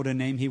maybe know the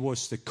name. He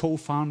was the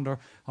co-founder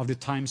of the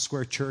Times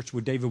Square Church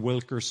with David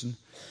Wilkerson.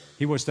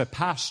 He was the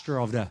pastor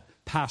of the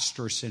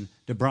pastors in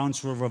the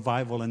Brownsville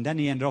Revival, and then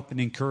he ended up in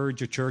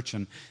Encourager Church,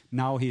 and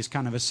now he's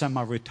kind of a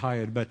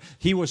semi-retired. But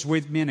he was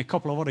with me and a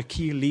couple of other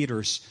key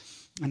leaders.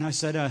 And I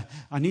said,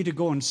 I need to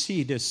go and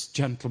see this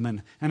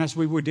gentleman. And as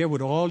we were there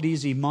with all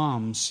these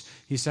imams,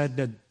 he said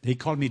that he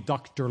called me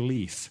Dr.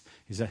 Leif.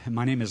 He said,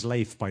 my name is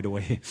Leif, by the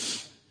way.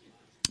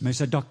 And I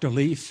said, Dr.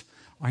 Leif,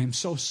 I am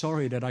so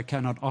sorry that I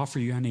cannot offer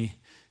you any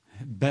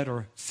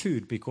better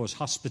food, because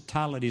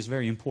hospitality is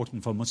very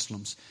important for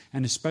Muslims.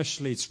 And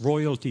especially it's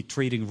royalty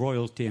treating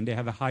royalty, and they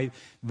have a high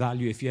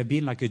value. If you have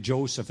been like a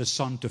Joseph, a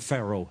son to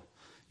Pharaoh,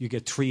 you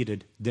get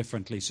treated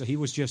differently. So he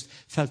was just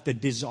felt the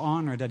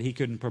dishonor that he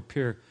couldn't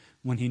prepare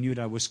when he knew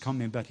that I was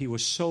coming, but he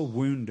was so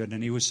wounded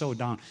and he was so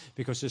down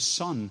because his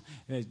son,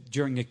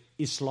 during an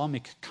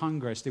Islamic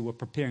Congress, they were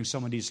preparing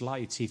some of these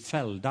lights. He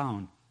fell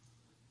down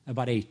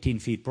about 18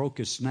 feet, broke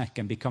his neck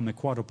and become a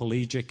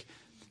quadriplegic,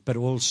 but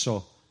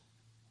also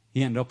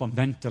he ended up on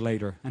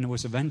ventilator, and it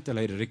was a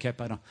ventilator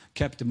that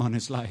kept him on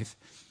his life.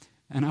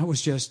 And I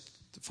was just,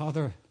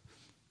 Father,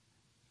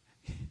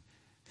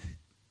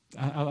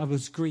 I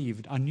was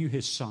grieved. I knew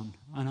his son,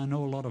 and I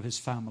know a lot of his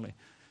family.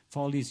 For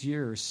all these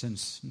years,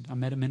 since I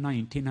met him in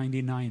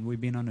 1999,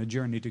 we've been on a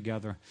journey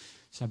together.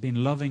 So I've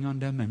been loving on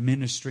them and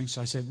ministering.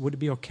 So I said, would it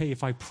be okay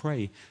if I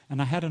pray?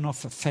 And I had enough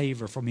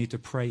favor for me to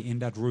pray in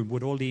that room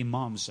with all the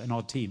imams and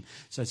our team.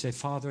 So I said,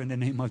 Father, in the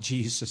name of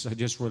Jesus, I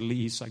just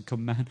release, I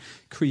command,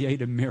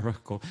 create a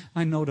miracle.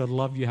 I know the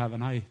love you have,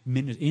 and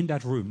in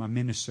that room, I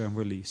minister and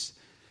release.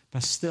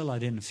 But still, I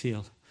didn't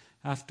feel.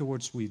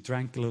 Afterwards, we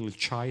drank a little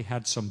chai,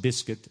 had some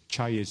biscuit.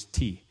 Chai is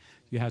tea.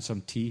 You had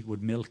some tea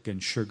with milk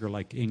and sugar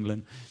like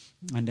England.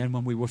 And then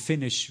when we were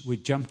finished, we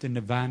jumped in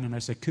the van, and I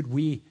said, could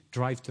we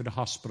drive to the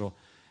hospital?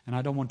 And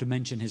I don't want to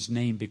mention his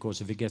name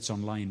because if it gets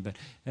online, but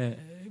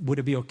would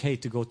it be okay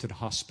to go to the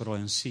hospital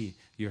and see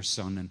your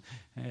son?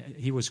 And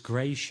he was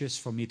gracious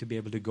for me to be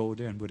able to go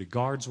there. And with the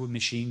guards with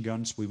machine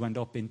guns, we went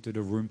up into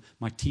the room.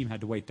 My team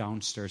had to wait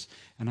downstairs.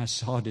 And I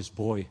saw this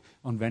boy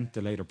on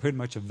ventilator, pretty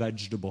much a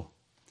vegetable.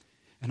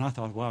 And I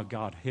thought, wow,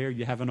 God, here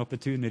you have an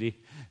opportunity.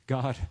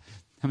 God,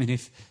 I mean,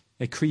 if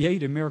A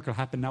creative miracle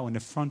happened now in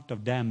the front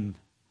of them.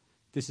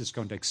 This is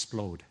going to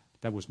explode.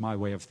 That was my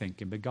way of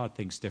thinking, but God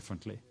thinks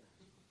differently.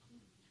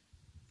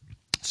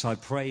 So I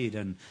prayed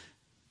and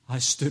I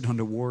stood on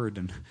the word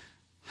and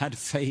had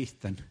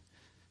faith.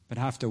 But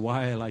after a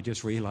while, I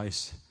just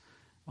realized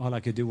all I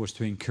could do was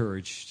to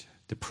encourage.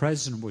 The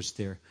presence was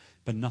there,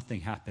 but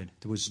nothing happened.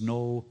 There was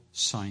no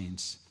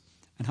signs.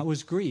 And I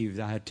was grieved.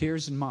 I had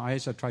tears in my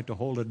eyes. I tried to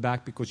hold it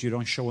back because you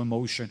don't show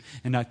emotion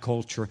in that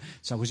culture.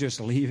 So I was just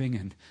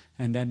leaving.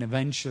 And then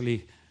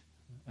eventually,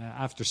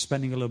 after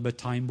spending a little bit of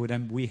time with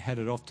them, we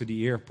headed off to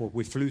the airport.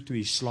 We flew to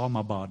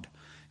Islamabad.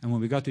 And when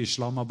we got to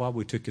Islamabad,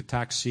 we took a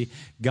taxi.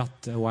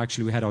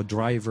 Actually, we had our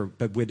driver,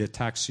 but with a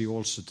taxi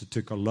also that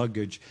took our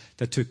luggage,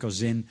 that took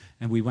us in.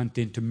 And we went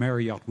into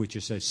Marriott, which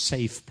is a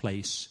safe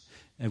place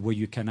where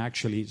you can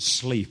actually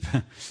sleep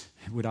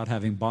without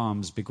having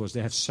bombs, because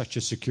they have such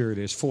a security.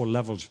 There's 4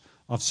 levels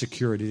of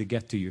security to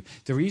get to you.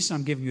 The reason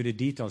I'm giving you the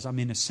details, I'm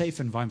in a safe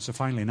environment, so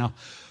finally now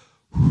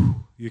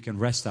you can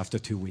rest after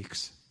 2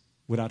 weeks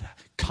without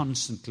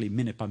constantly,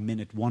 minute by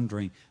minute,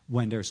 wondering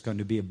when there's going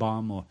to be a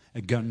bomb or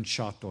a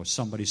gunshot or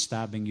somebody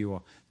stabbing you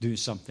or doing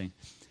something.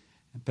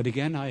 But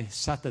again, I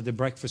sat at the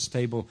breakfast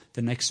table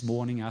the next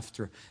morning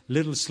after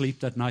little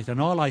sleep that night,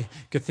 and all I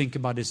could think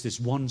about is this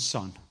one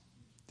son.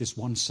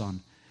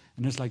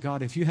 And it's like,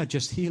 God, if you had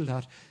just healed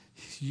that.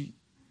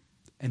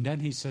 And then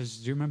he says,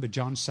 do you remember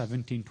John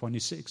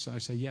 17:26? I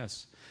say,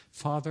 yes.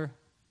 Father,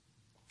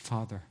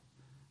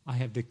 I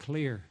have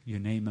declared your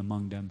name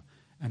among them,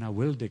 and I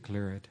will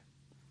declare it,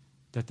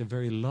 that the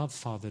very love,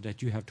 Father,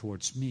 that you have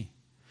towards me,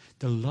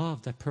 the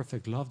love, that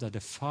perfect love that the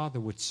Father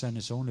would send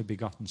his only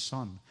begotten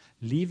Son,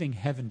 leaving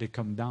heaven to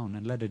come down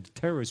and let a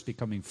terrorist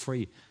becoming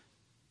free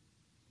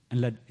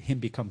and let him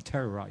become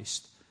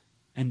terrorized.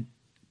 And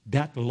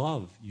that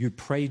love, you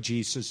pray,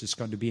 Jesus, is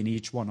going to be in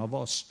each one of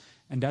us.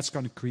 And that's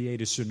going to create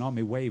a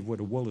tsunami wave where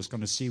the world is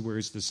going to see we're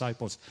his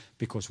disciples,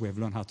 because we have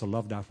learned how to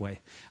love that way.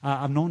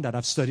 I've known that.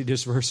 I've studied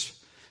this verse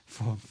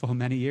for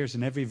many years,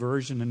 in every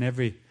version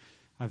and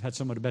I've had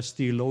some of the best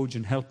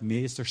theologians help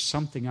me. Is there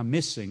something I'm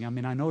missing? I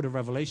mean, I know the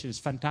revelation is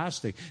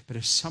fantastic, but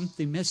there's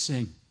something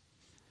missing.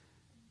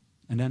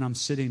 And then I'm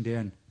sitting there,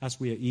 and as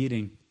we are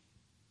eating,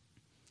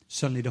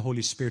 suddenly the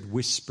Holy Spirit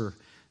whisper,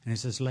 and he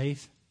says,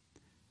 Leif,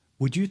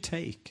 would you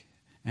take?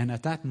 And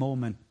at that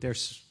moment,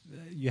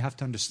 you have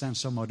to understand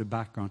some of the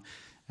background.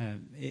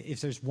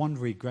 If there's one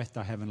regret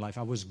I have in life,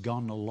 I was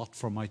gone a lot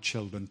from my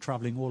children,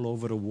 traveling all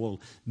over the world,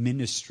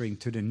 ministering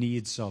to the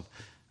needs of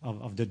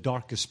the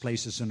darkest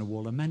places in the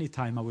world. And many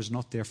times I was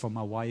not there for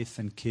my wife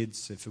and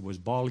kids, if it was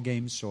ball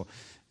games or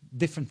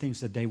different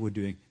things that they were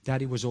doing.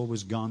 Daddy was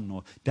always gone,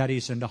 or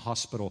Daddy's in the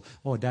hospital,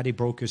 or Daddy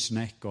broke his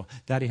neck, or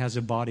Daddy has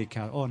a body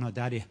count. Oh, no,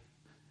 Daddy.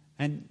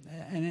 And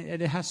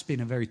it has been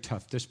a very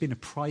tough. There's been a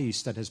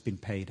price that has been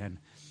paid. And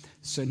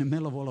so in the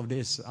middle of all of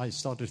this, I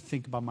started to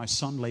think about my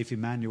son, Leif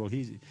Emmanuel.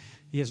 He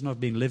has not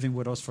been living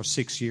with us for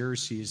 6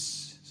 years.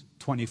 He's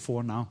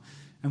 24 now.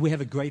 And we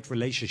have a great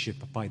relationship,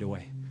 by the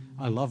way.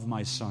 I love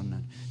my son.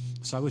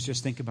 And so I was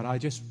just thinking, but I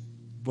just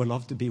would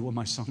love to be with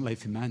my son,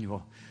 Leif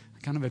Emmanuel.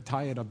 I'm kind of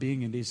tired of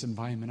being in this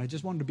environment. I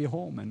just wanted to be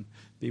home and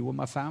be with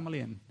my family,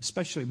 and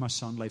especially my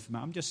son, Leif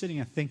Emmanuel. I'm just sitting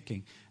and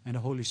thinking, and the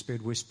Holy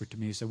Spirit whispered to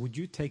me, he said, would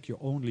you take your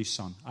only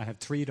son? I have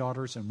 3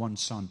 daughters and 1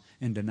 son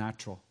in the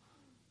natural.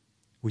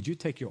 Would you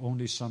take your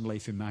only son,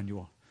 Leif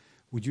Emmanuel?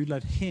 Would you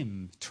let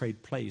him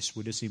trade place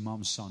with his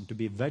imam's son to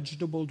be a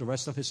vegetable the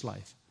rest of his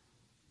life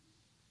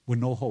with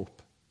no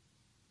hope?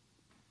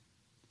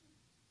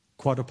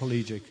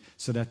 Quadriplegic,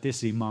 so that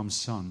this imam's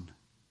son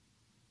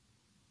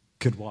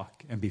could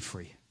walk and be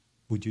free.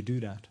 Would you do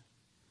that?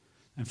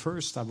 And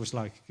first I was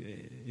like,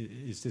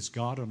 is this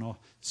God or not?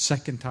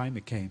 Second time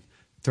it came.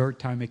 Third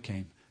time it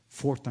came.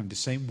 Fourth time, the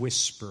same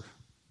whisper.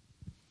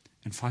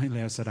 And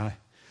finally I said,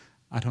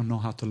 I don't know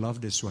how to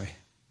love this way.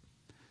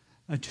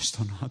 I just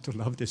don't know how to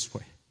love this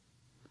way.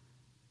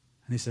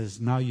 And he says,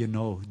 now you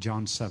know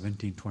John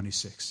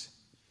 17:26.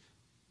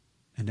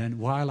 And then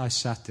while I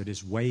sat there,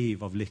 this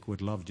wave of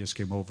liquid love just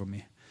came over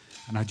me.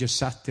 And I just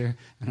sat there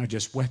and I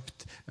just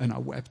wept and I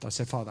wept. I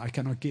said, Father, I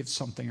cannot give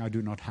something I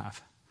do not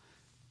have.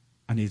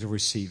 I need to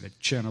receive it.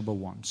 Chair number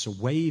 1. So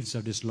waves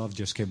of this love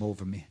just came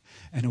over me.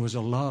 And it was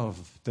a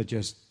love that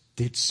just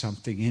did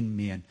something in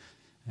me. And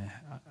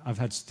I've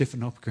had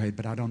different upgrades,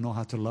 but I don't know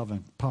how to love.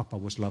 And Papa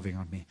was loving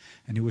on me.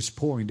 And he was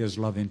pouring this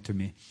love into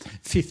me.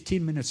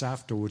 15 minutes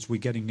afterwards, we're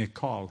getting a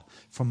call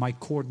from my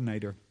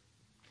coordinator.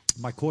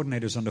 My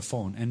coordinator's on the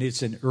phone, and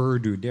it's in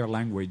Urdu, their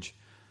language.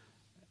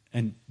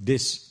 And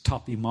this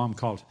top imam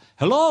called,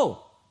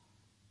 hello,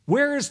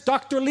 where is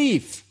Dr.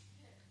 Leif?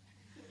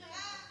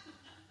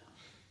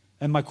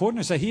 And my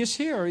coordinator said, he is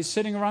here. He's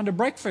sitting around the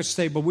breakfast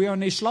table. We are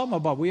in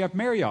Islamabad. We are at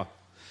Marriott.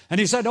 And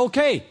he said,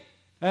 okay,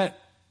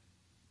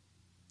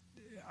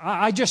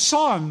 I just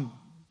saw him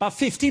about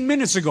 15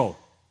 minutes ago.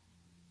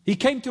 He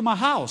came to my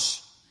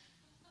house,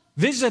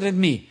 visited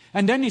me,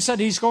 and then he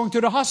said he's going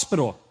to the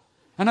hospital.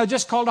 And I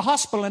just called the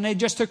hospital, and they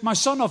just took my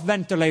son off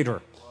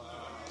ventilator.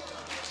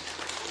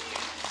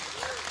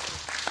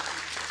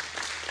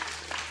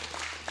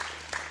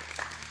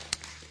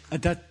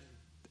 At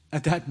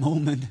that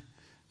moment,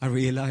 I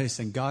realized,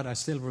 and God, I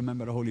still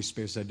remember the Holy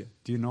Spirit said,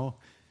 do you know,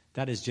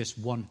 that is just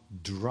one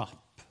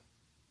drop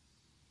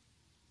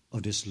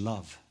of this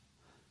love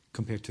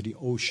compared to the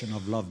ocean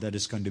of love that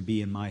is going to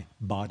be in my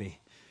body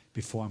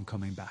before I'm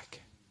coming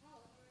back.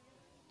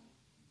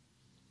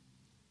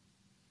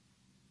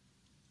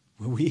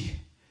 When we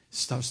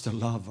start to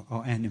love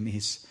our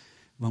enemies,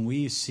 when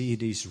we see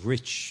these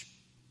rich,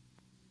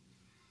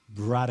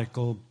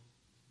 radical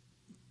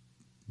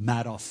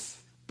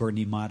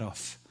Bernie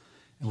Madoff,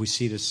 and we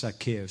see the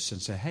Zacchaeus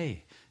and say,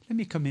 hey, let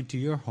me come into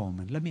your home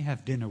and let me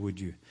have dinner with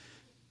you.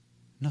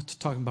 Not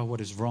talking about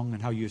what is wrong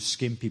and how you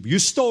skim people. You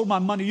stole my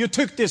money. You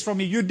took this from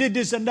me. You did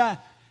this and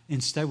that.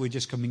 Instead, we're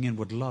just coming in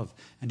with love.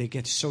 And they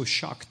get so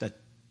shocked that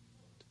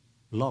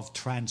love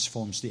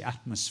transforms the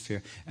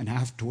atmosphere. And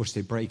afterwards,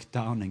 they break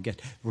down and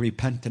get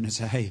repentant and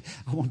say, hey,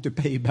 I want to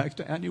pay back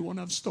to anyone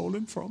I've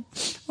stolen from.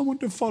 I want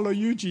to follow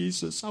you,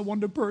 Jesus. I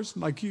want a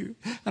person like you.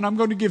 And I'm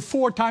going to give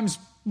 4 times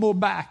more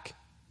back.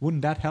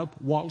 Wouldn't that help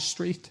Wall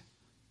Street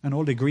and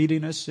all the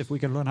greediness if we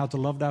can learn how to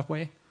love that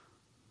way?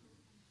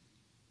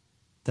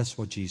 That's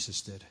what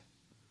Jesus did.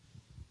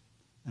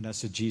 And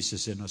that's the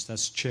Jesus in us.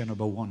 That's chair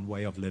number 1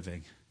 way of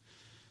living.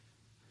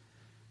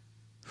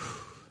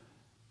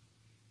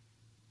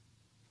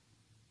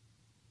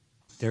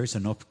 There is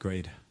an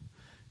upgrade.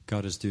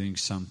 God is doing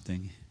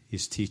something.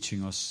 He's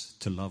teaching us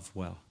to love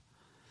well.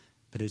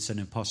 But it's an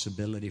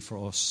impossibility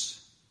for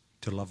us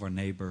to love our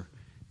neighbor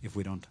if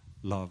we don't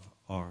love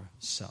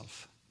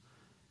ourselves.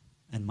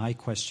 And my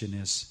question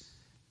is,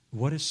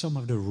 what is some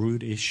of the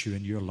root issue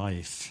in your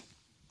life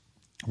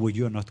where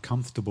you're not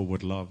comfortable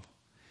with love,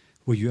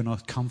 where you're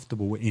not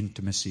comfortable with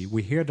intimacy?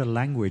 We hear the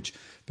language,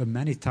 but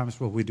many times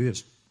what we do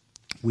is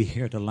we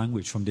hear the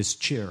language from this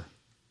chair.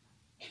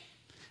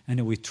 And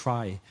then we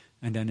try,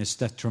 and then it's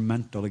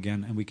detrimental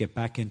again, and we get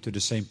back into the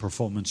same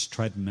performance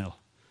treadmill.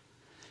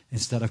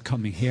 Instead of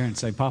coming here and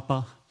saying,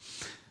 Papa,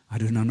 I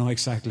do not know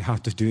exactly how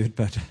to do it,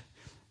 but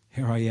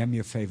here I am,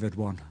 your favorite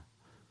one,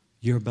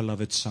 your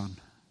beloved son,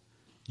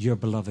 your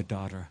beloved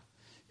daughter,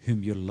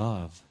 whom you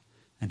love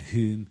and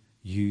whom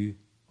you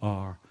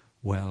are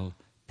well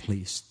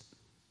pleased.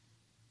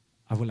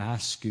 I will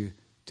ask you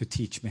to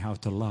teach me how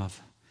to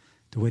love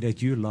the way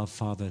that you love,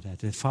 Father. That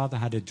the Father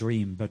had a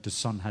dream, but the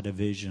Son had a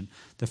vision.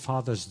 The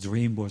Father's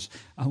dream was,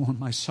 I want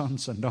my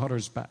sons and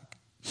daughters back.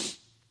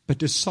 But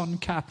the Son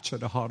captured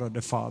the heart of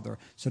the Father.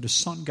 So the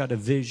Son got a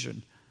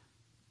vision.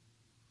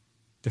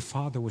 The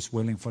Father was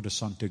willing for the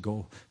Son to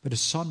go, but the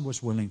Son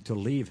was willing to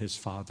leave his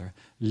Father,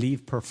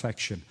 leave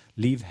perfection,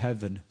 leave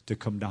heaven to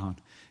come down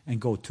and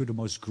go to the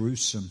most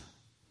gruesome,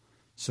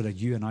 so that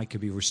you and I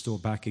could be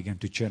restored back again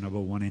to chair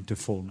number 1, into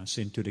fullness,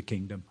 into the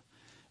kingdom.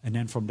 And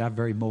then from that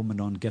very moment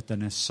on, get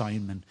an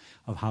assignment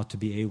of how to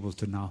be able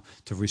to now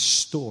to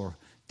restore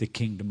the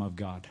kingdom of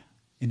God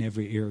in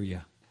every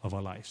area of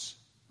our lives.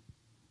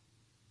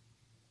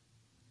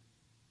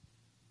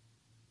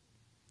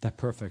 That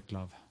perfect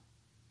love.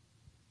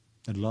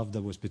 The love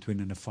that was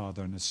between the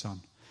Father and the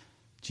Son.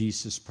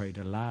 Jesus prayed,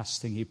 the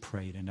last thing he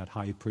prayed in that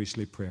high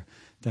priestly prayer,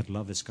 that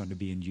love is going to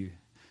be in you.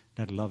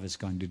 That love is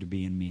going to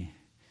be in me.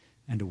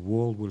 And the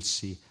world will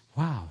see,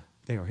 wow,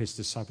 they are his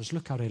disciples.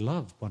 Look how they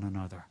love one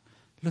another.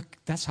 Look,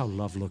 that's how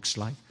love looks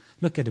like.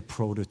 Look at the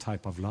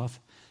prototype of love.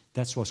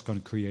 That's what's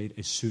going to create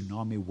a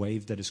tsunami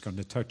wave that is going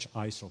to touch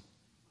ISIL.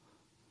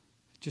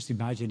 Just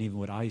imagine even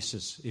with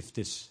ISIS, if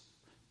this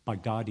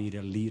Baghdadi,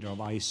 the leader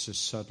of ISIS,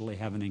 suddenly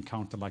have an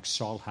encounter like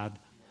Saul had.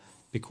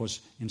 Because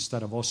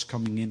instead of us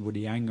coming in with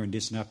the anger and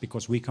this and that,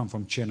 because we come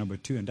from chair number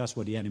 2, and that's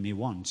what the enemy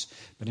wants.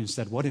 But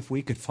instead, what if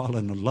we could fall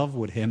in love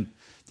with him,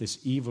 this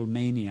evil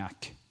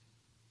maniac,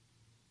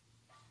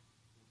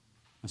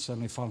 and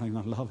suddenly falling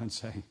in love and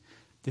saying,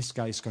 this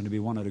guy is going to be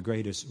one of the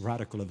greatest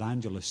radical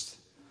evangelists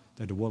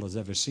that the world has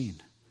ever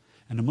seen.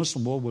 And the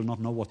Muslim world will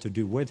not know what to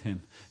do with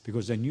him,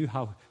 because they knew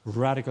how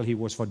radical he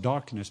was for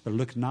darkness, but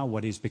look now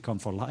what he's become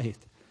for light.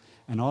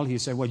 And all he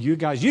said, well, you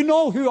guys, you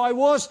know who I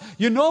was.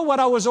 You know what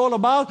I was all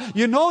about.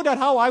 You know that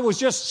how I was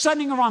just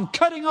sending around,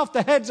 cutting off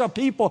the heads of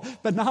people.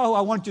 But now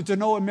I want you to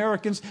know,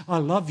 Americans, I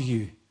love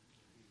you.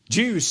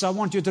 Jews, I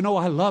want you to know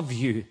I love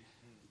you.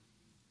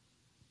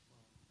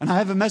 And I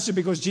have a message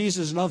because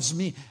Jesus loves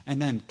me.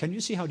 And then, can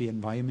you see how the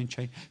environment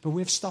changed? But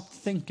we've stopped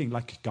thinking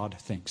like God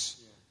thinks.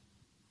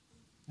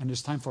 And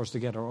it's time for us to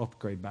get our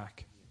upgrade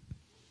back.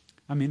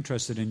 I'm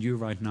interested in you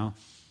right now.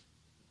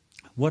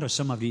 What are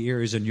some of the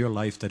areas in your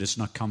life that is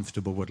not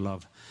comfortable with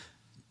love?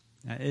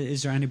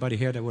 Is there anybody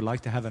here that would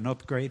like to have an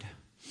upgrade?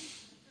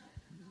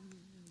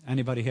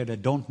 Anybody here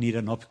that don't need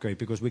an upgrade,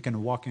 because we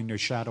can walk in your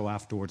shadow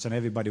afterwards and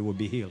everybody will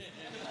be healed?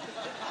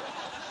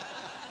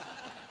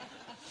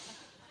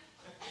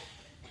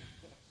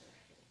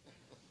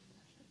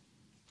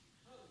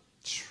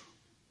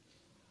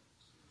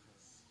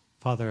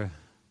 Father,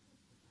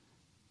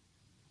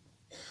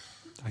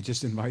 I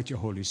just invite your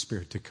Holy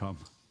Spirit to come.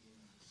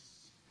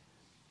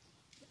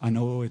 I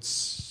know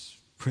it's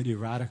pretty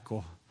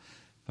radical,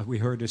 but we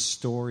heard the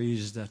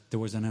stories that there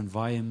was an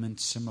environment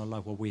similar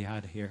like what we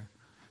had here.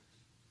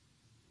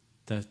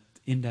 That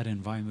in that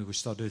environment, we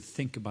started to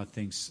think about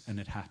things, and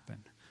it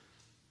happened.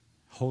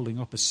 Holding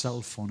up a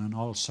cell phone and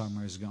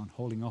Alzheimer's is gone.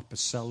 Holding up a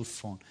cell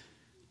phone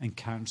and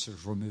cancer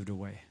is removed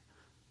away.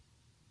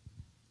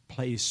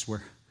 Place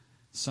where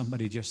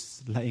somebody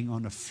just laying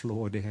on the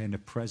floor there in the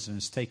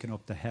presence, taken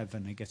up to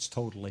heaven and gets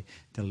totally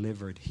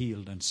delivered,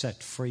 healed, and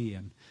set free.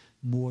 And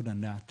more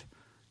than that,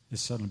 they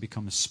suddenly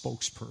become a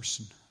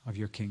spokesperson of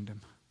your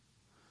kingdom.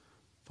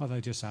 Father, I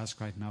just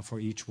ask right now for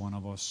each one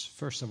of us.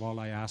 First of all,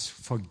 I ask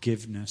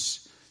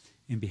forgiveness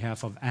in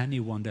behalf of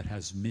anyone that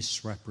has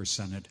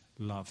misrepresented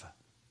love.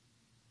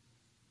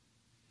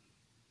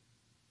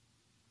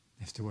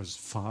 If there was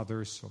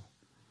fathers or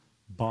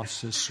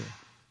bosses or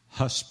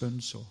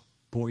husbands or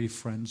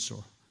boyfriends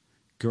or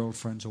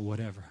girlfriends or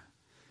whatever.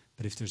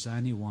 But if there's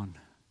anyone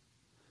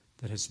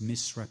that has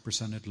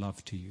misrepresented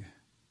love to you,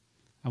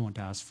 I want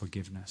to ask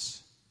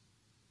forgiveness.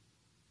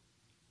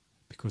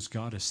 Because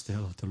God is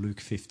still the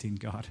Luke 15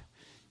 God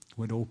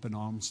with open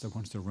arms that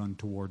wants to run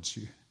towards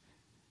you.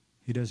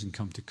 He doesn't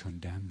come to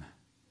condemn.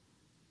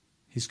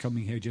 He's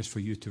coming here just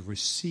for you to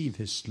receive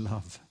His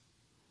love.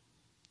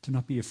 To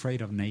not be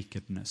afraid of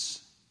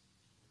nakedness.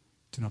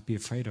 To not be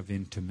afraid of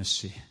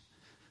intimacy.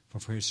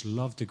 But for His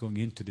love to go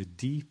into the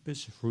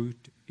deepest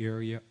root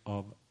area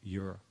of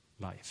your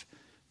life.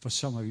 For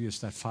some of you, it's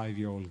that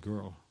 5-year-old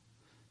girl.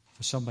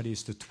 For somebody,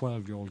 it's the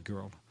 12-year-old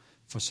girl.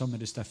 For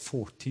somebody, it's that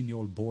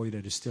 14-year-old boy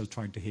that is still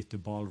trying to hit the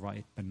ball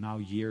right. But now,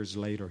 years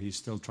later, he's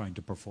still trying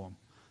to perform.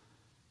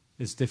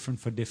 It's different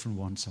for different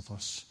ones of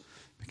us.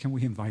 But can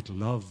we invite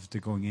love to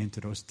going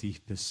into those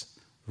deepest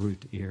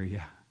root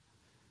area?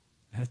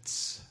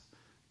 Let's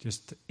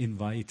just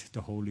invite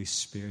the Holy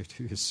Spirit,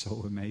 who is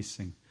so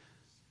amazing.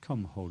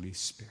 Come, Holy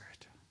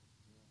Spirit.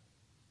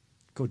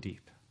 Go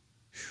deep.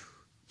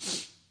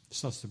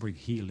 Starts to bring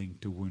healing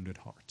to wounded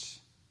hearts.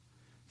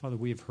 Father,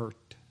 we have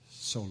hurt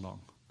so long.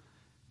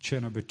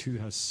 Chair number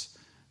 2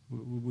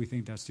 we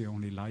think that's the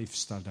only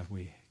lifestyle that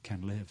we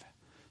can live.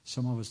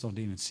 Some of us don't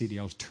even see the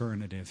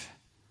alternative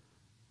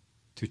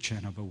to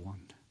chair number 1.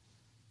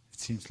 It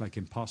seems like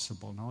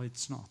impossible. No,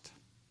 it's not.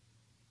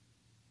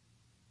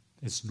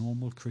 It's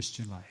normal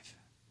Christian life.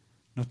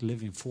 Not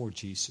living for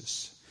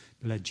Jesus,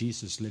 but let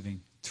Jesus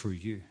living through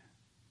you.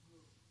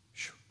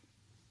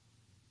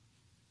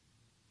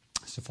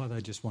 So, Father, I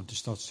just want to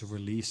start to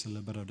release a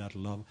little bit of that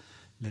love.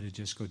 Let it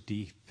just go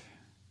deep,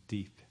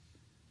 deep,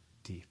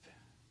 deep.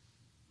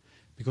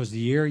 Because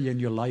the area in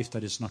your life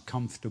that is not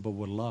comfortable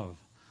with love,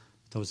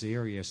 those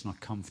areas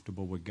not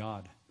comfortable with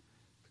God.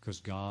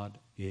 Because God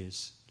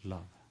is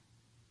love.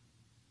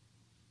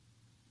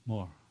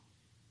 More.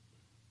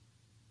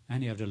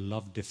 Any of the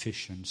love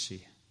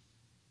deficiency.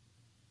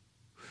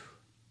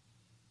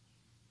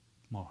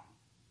 More.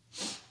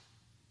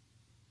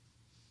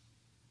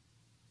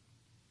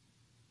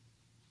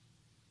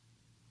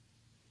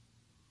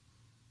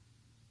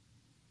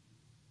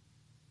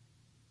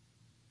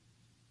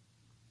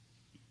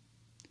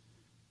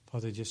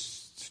 Father,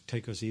 just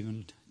take us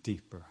even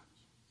deeper.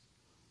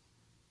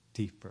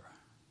 Deeper.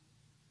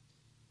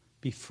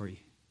 Be free.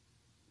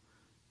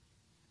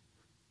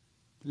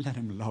 Let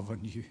Him love on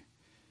you.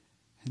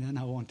 And then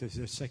I want to,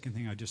 the second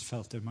thing I just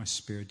felt in my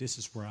spirit, this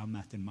is where I'm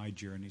at in my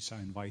journey, so I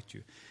invite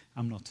you.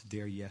 I'm not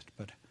there yet,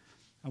 but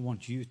I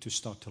want you to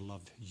start to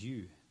love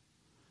you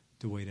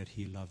the way that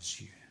He loves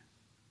you.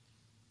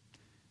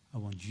 I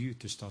want you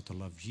to start to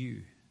love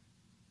you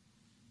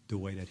the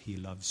way that He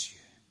loves you.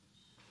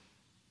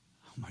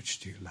 How much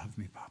do you love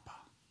me, Papa?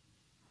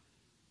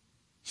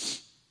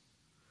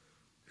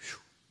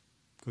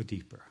 Go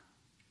deeper.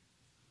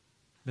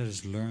 Let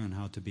us learn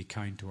how to be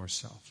kind to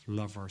ourselves,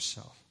 love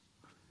ourselves,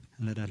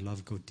 and let that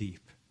love go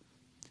deep.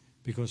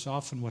 Because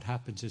often what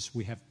happens is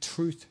we have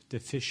truth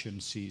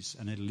deficiencies,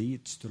 and it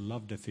leads to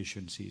love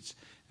deficiencies,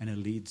 and it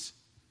leads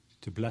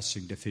to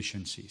blessing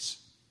deficiencies.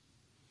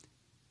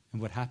 And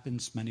what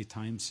happens many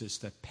times is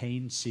that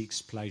pain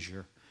seeks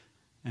pleasure,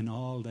 and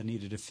all that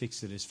needed to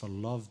fix it is for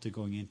love to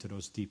going into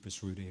those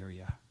deepest root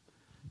area,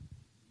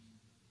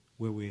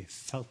 where we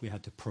felt we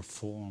had to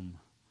perform.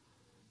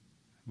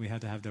 We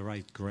had to have the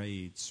right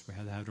grades. We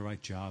had to have the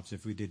right jobs.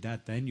 If we did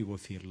that, then you will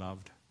feel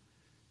loved.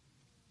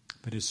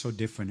 But it's so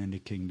different in the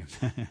kingdom.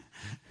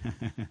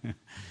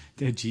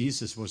 That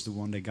Jesus was the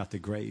one that got the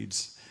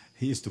grades.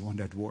 He is the one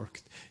that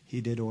worked. He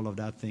did all of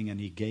that thing, and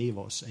He gave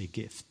us a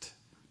gift.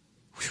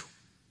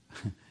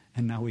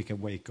 And now we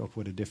can wake up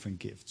with a different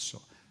gift.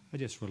 So I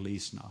just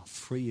release now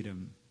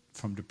freedom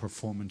from the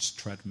performance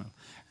treadmill.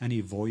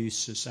 Any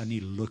voices, any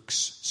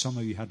looks. Some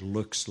of you had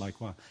looks like,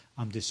 well,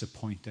 I'm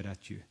disappointed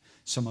at you.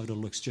 Some of the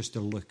looks, just a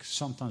look.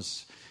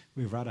 Sometimes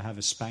we'd rather have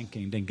a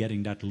spanking than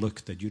getting that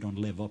look that you don't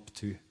live up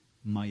to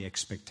my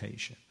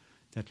expectation.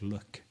 That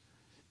look.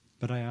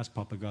 But I ask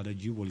Papa God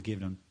that you will give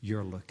them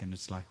your look. And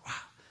it's like, wow,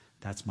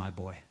 that's my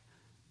boy.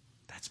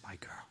 That's my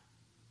girl.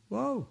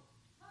 Whoa.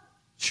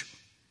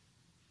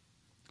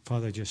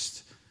 Father,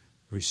 just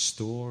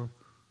restore,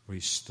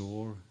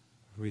 restore,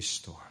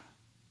 restore.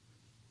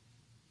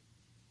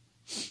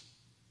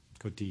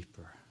 Go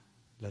deeper.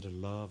 Let the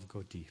love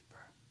go deeper.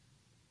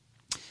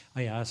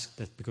 I ask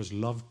that because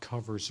love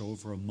covers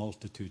over a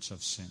multitudes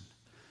of sin.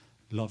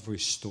 Love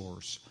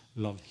restores.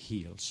 Love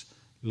heals.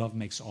 Love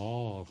makes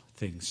all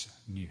things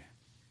new.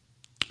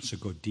 So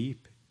go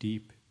deep,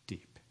 deep,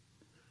 deep.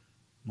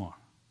 More.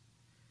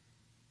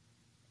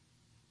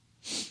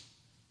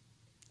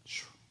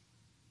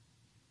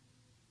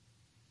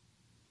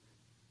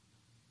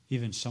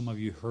 Even some of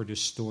you heard a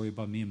story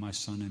about me and my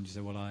son, and you say,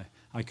 well,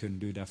 I couldn't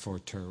do that for a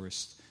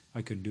terrorist.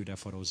 I couldn't do that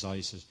for those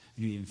ISIS.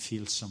 And you even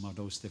feel some of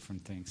those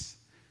different things.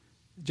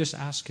 Just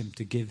ask him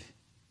to give.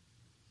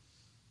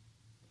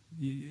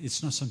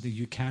 It's not something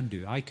you can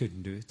do. I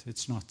couldn't do it.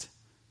 It's not.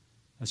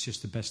 That's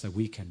just the best that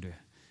we can do.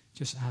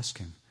 Just ask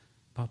him,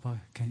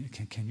 Papa,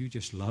 can you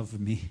just love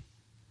me?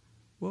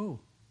 Whoa.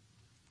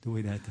 The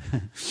way that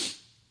I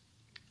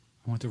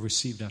want to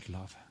receive that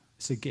love.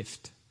 It's a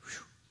gift.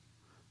 Whew.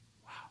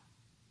 Wow.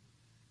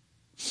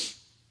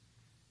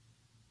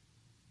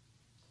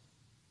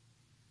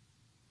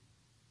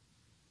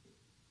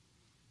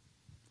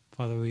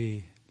 Father,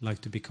 we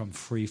like to become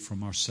free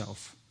from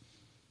ourselves.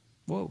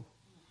 Whoa.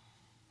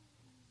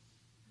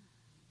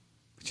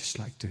 We just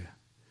like to.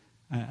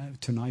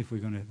 Tonight we're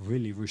going to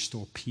really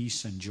restore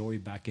peace and joy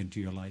back into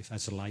your life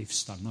as a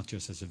lifestyle, not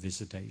just as a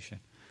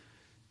visitation.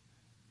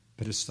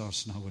 But it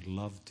starts now with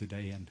love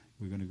today, and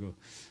we're going to go,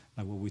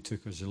 like what we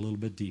took was a little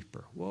bit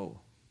deeper.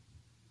 Whoa.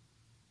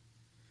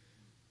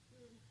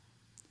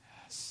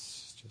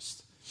 Yes,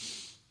 just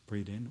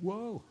breathe in.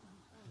 Whoa.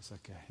 It's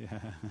okay. Yeah.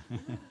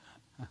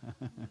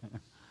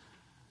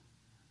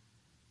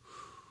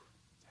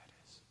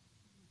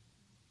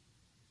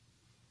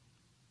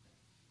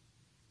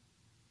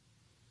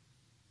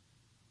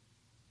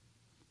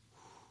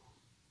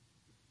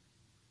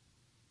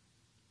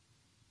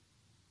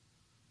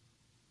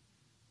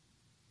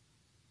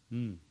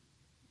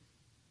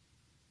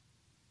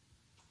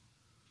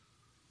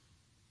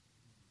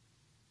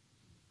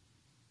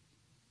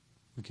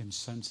 We can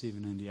sense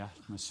even in the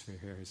atmosphere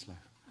here, it's like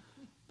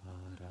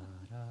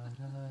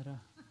ba-da-da-da-da,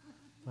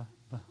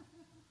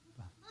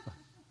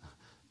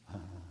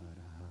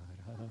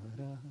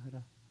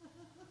 ba-ba-ba-ba-da-da-da.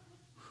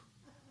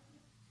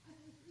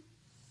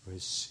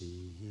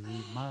 Receive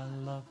my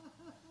love,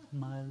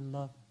 my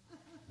love,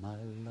 my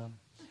love.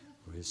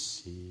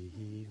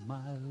 Receive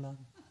my love,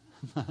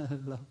 my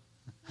love.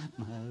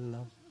 My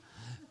love,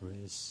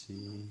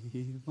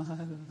 receive my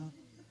love,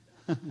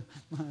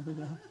 my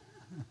love,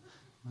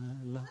 my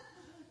love,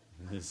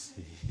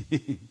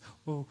 receive.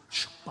 Oh,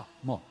 shpa,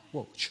 more,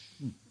 whoa,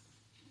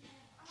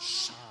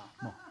 sha,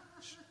 more,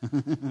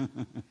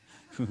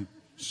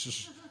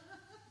 shh,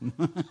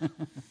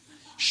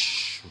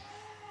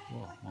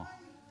 whoa, more.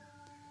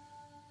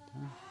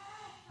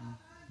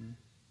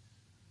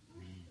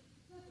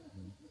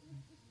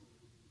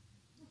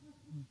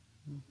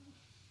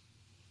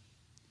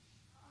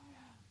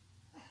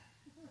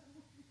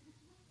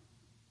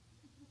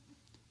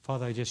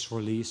 Father, I just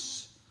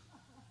release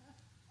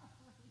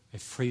a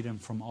freedom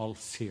from all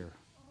fear.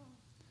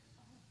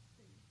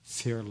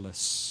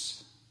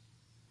 Fearless.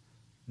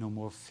 No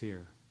more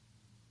fear.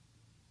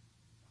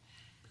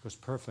 Because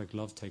perfect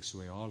love takes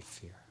away all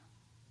fear.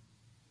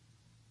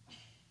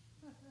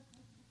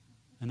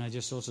 And I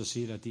just also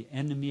see that the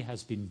enemy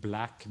has been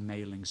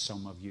blackmailing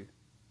some of you.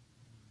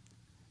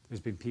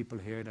 There's been people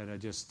here that are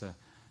just...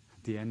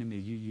 the enemy,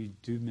 you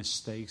do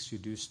mistakes, you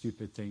do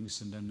stupid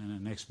things, and then in the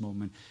next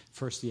moment,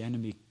 first the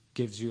enemy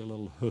gives you a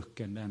little hook,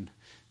 and then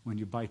when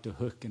you bite the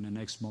hook, in the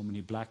next moment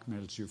he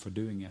blackmails you for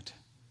doing it.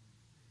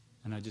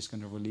 And I'm just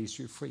going to release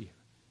you free.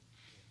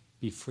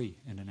 Be free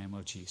in the name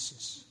of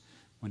Jesus.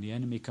 When the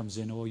enemy comes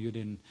in, oh,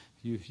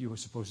 you were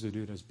supposed to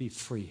do this, be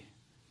free.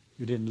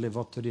 You didn't live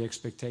up to the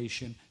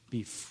expectation,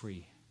 be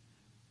free.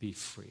 Be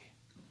free.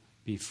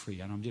 Be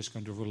free. And I'm just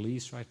going to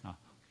release right now.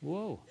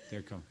 Whoa,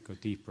 there go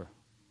deeper.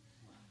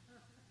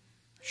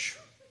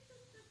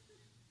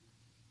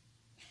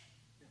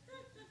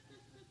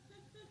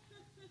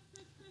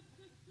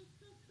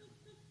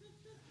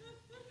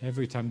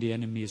 Every time the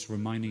enemy is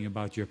reminding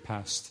about your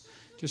past,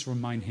 just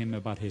remind him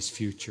about his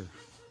future.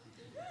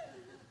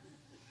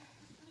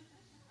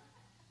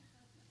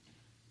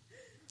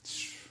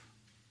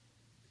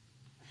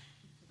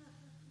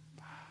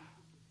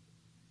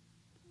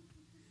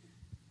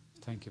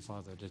 Thank you,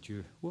 Father, that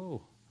you're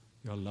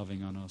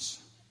loving on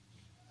us.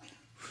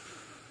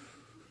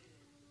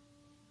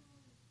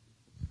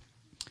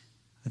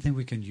 I think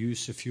we can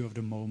use a few of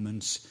the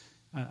moments.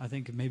 I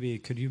think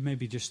could you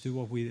just do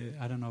what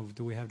I don't know,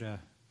 do we have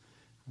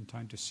I'm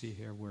trying to see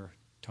here where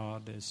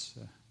Todd is.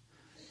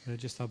 I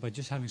just thought about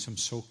just having some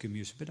soaking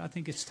music. But I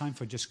think it's time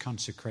for just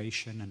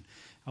consecration. And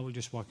I will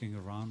just walking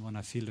around when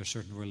I feel there's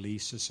certain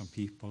releases on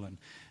people. And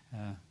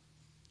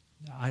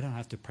I don't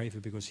have to pray for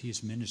it because he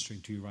is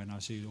ministering to you right now. I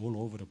see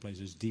all over the place.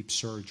 There's deep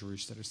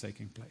surgeries that is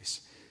taking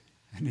place.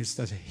 And it's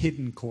that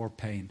hidden core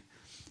pain.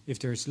 If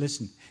there's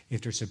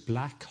a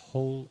black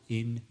hole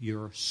in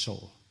your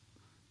soul,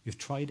 you've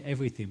tried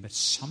everything, but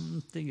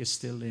something is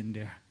still in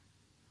there.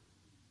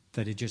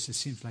 That it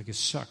seems like it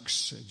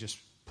sucks. It just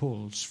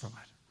pulls from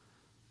it.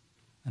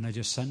 And I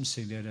just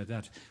sensing there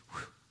that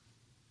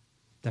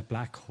That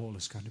black hole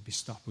is going to be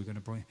stopped. We're going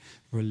to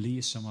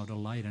release some of the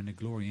light and the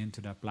glory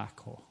into that black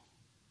hole.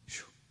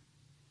 Whew.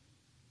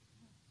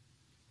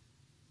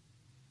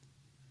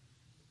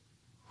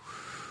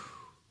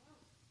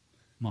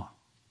 More.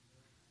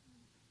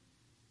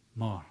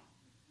 More.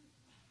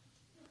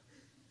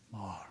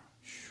 More.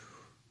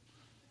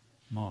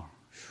 More.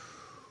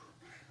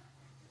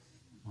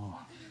 More.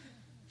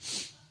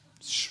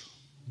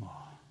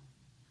 More.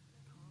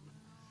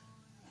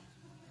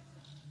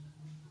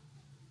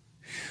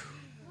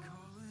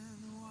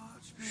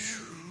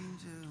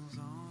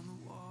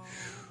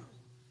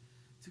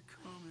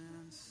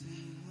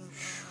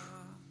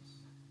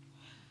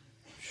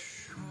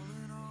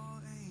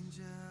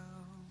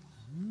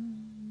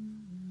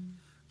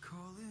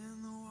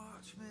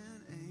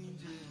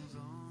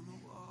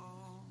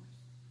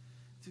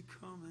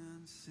 Come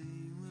and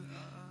sing with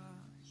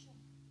us.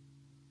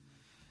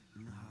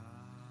 And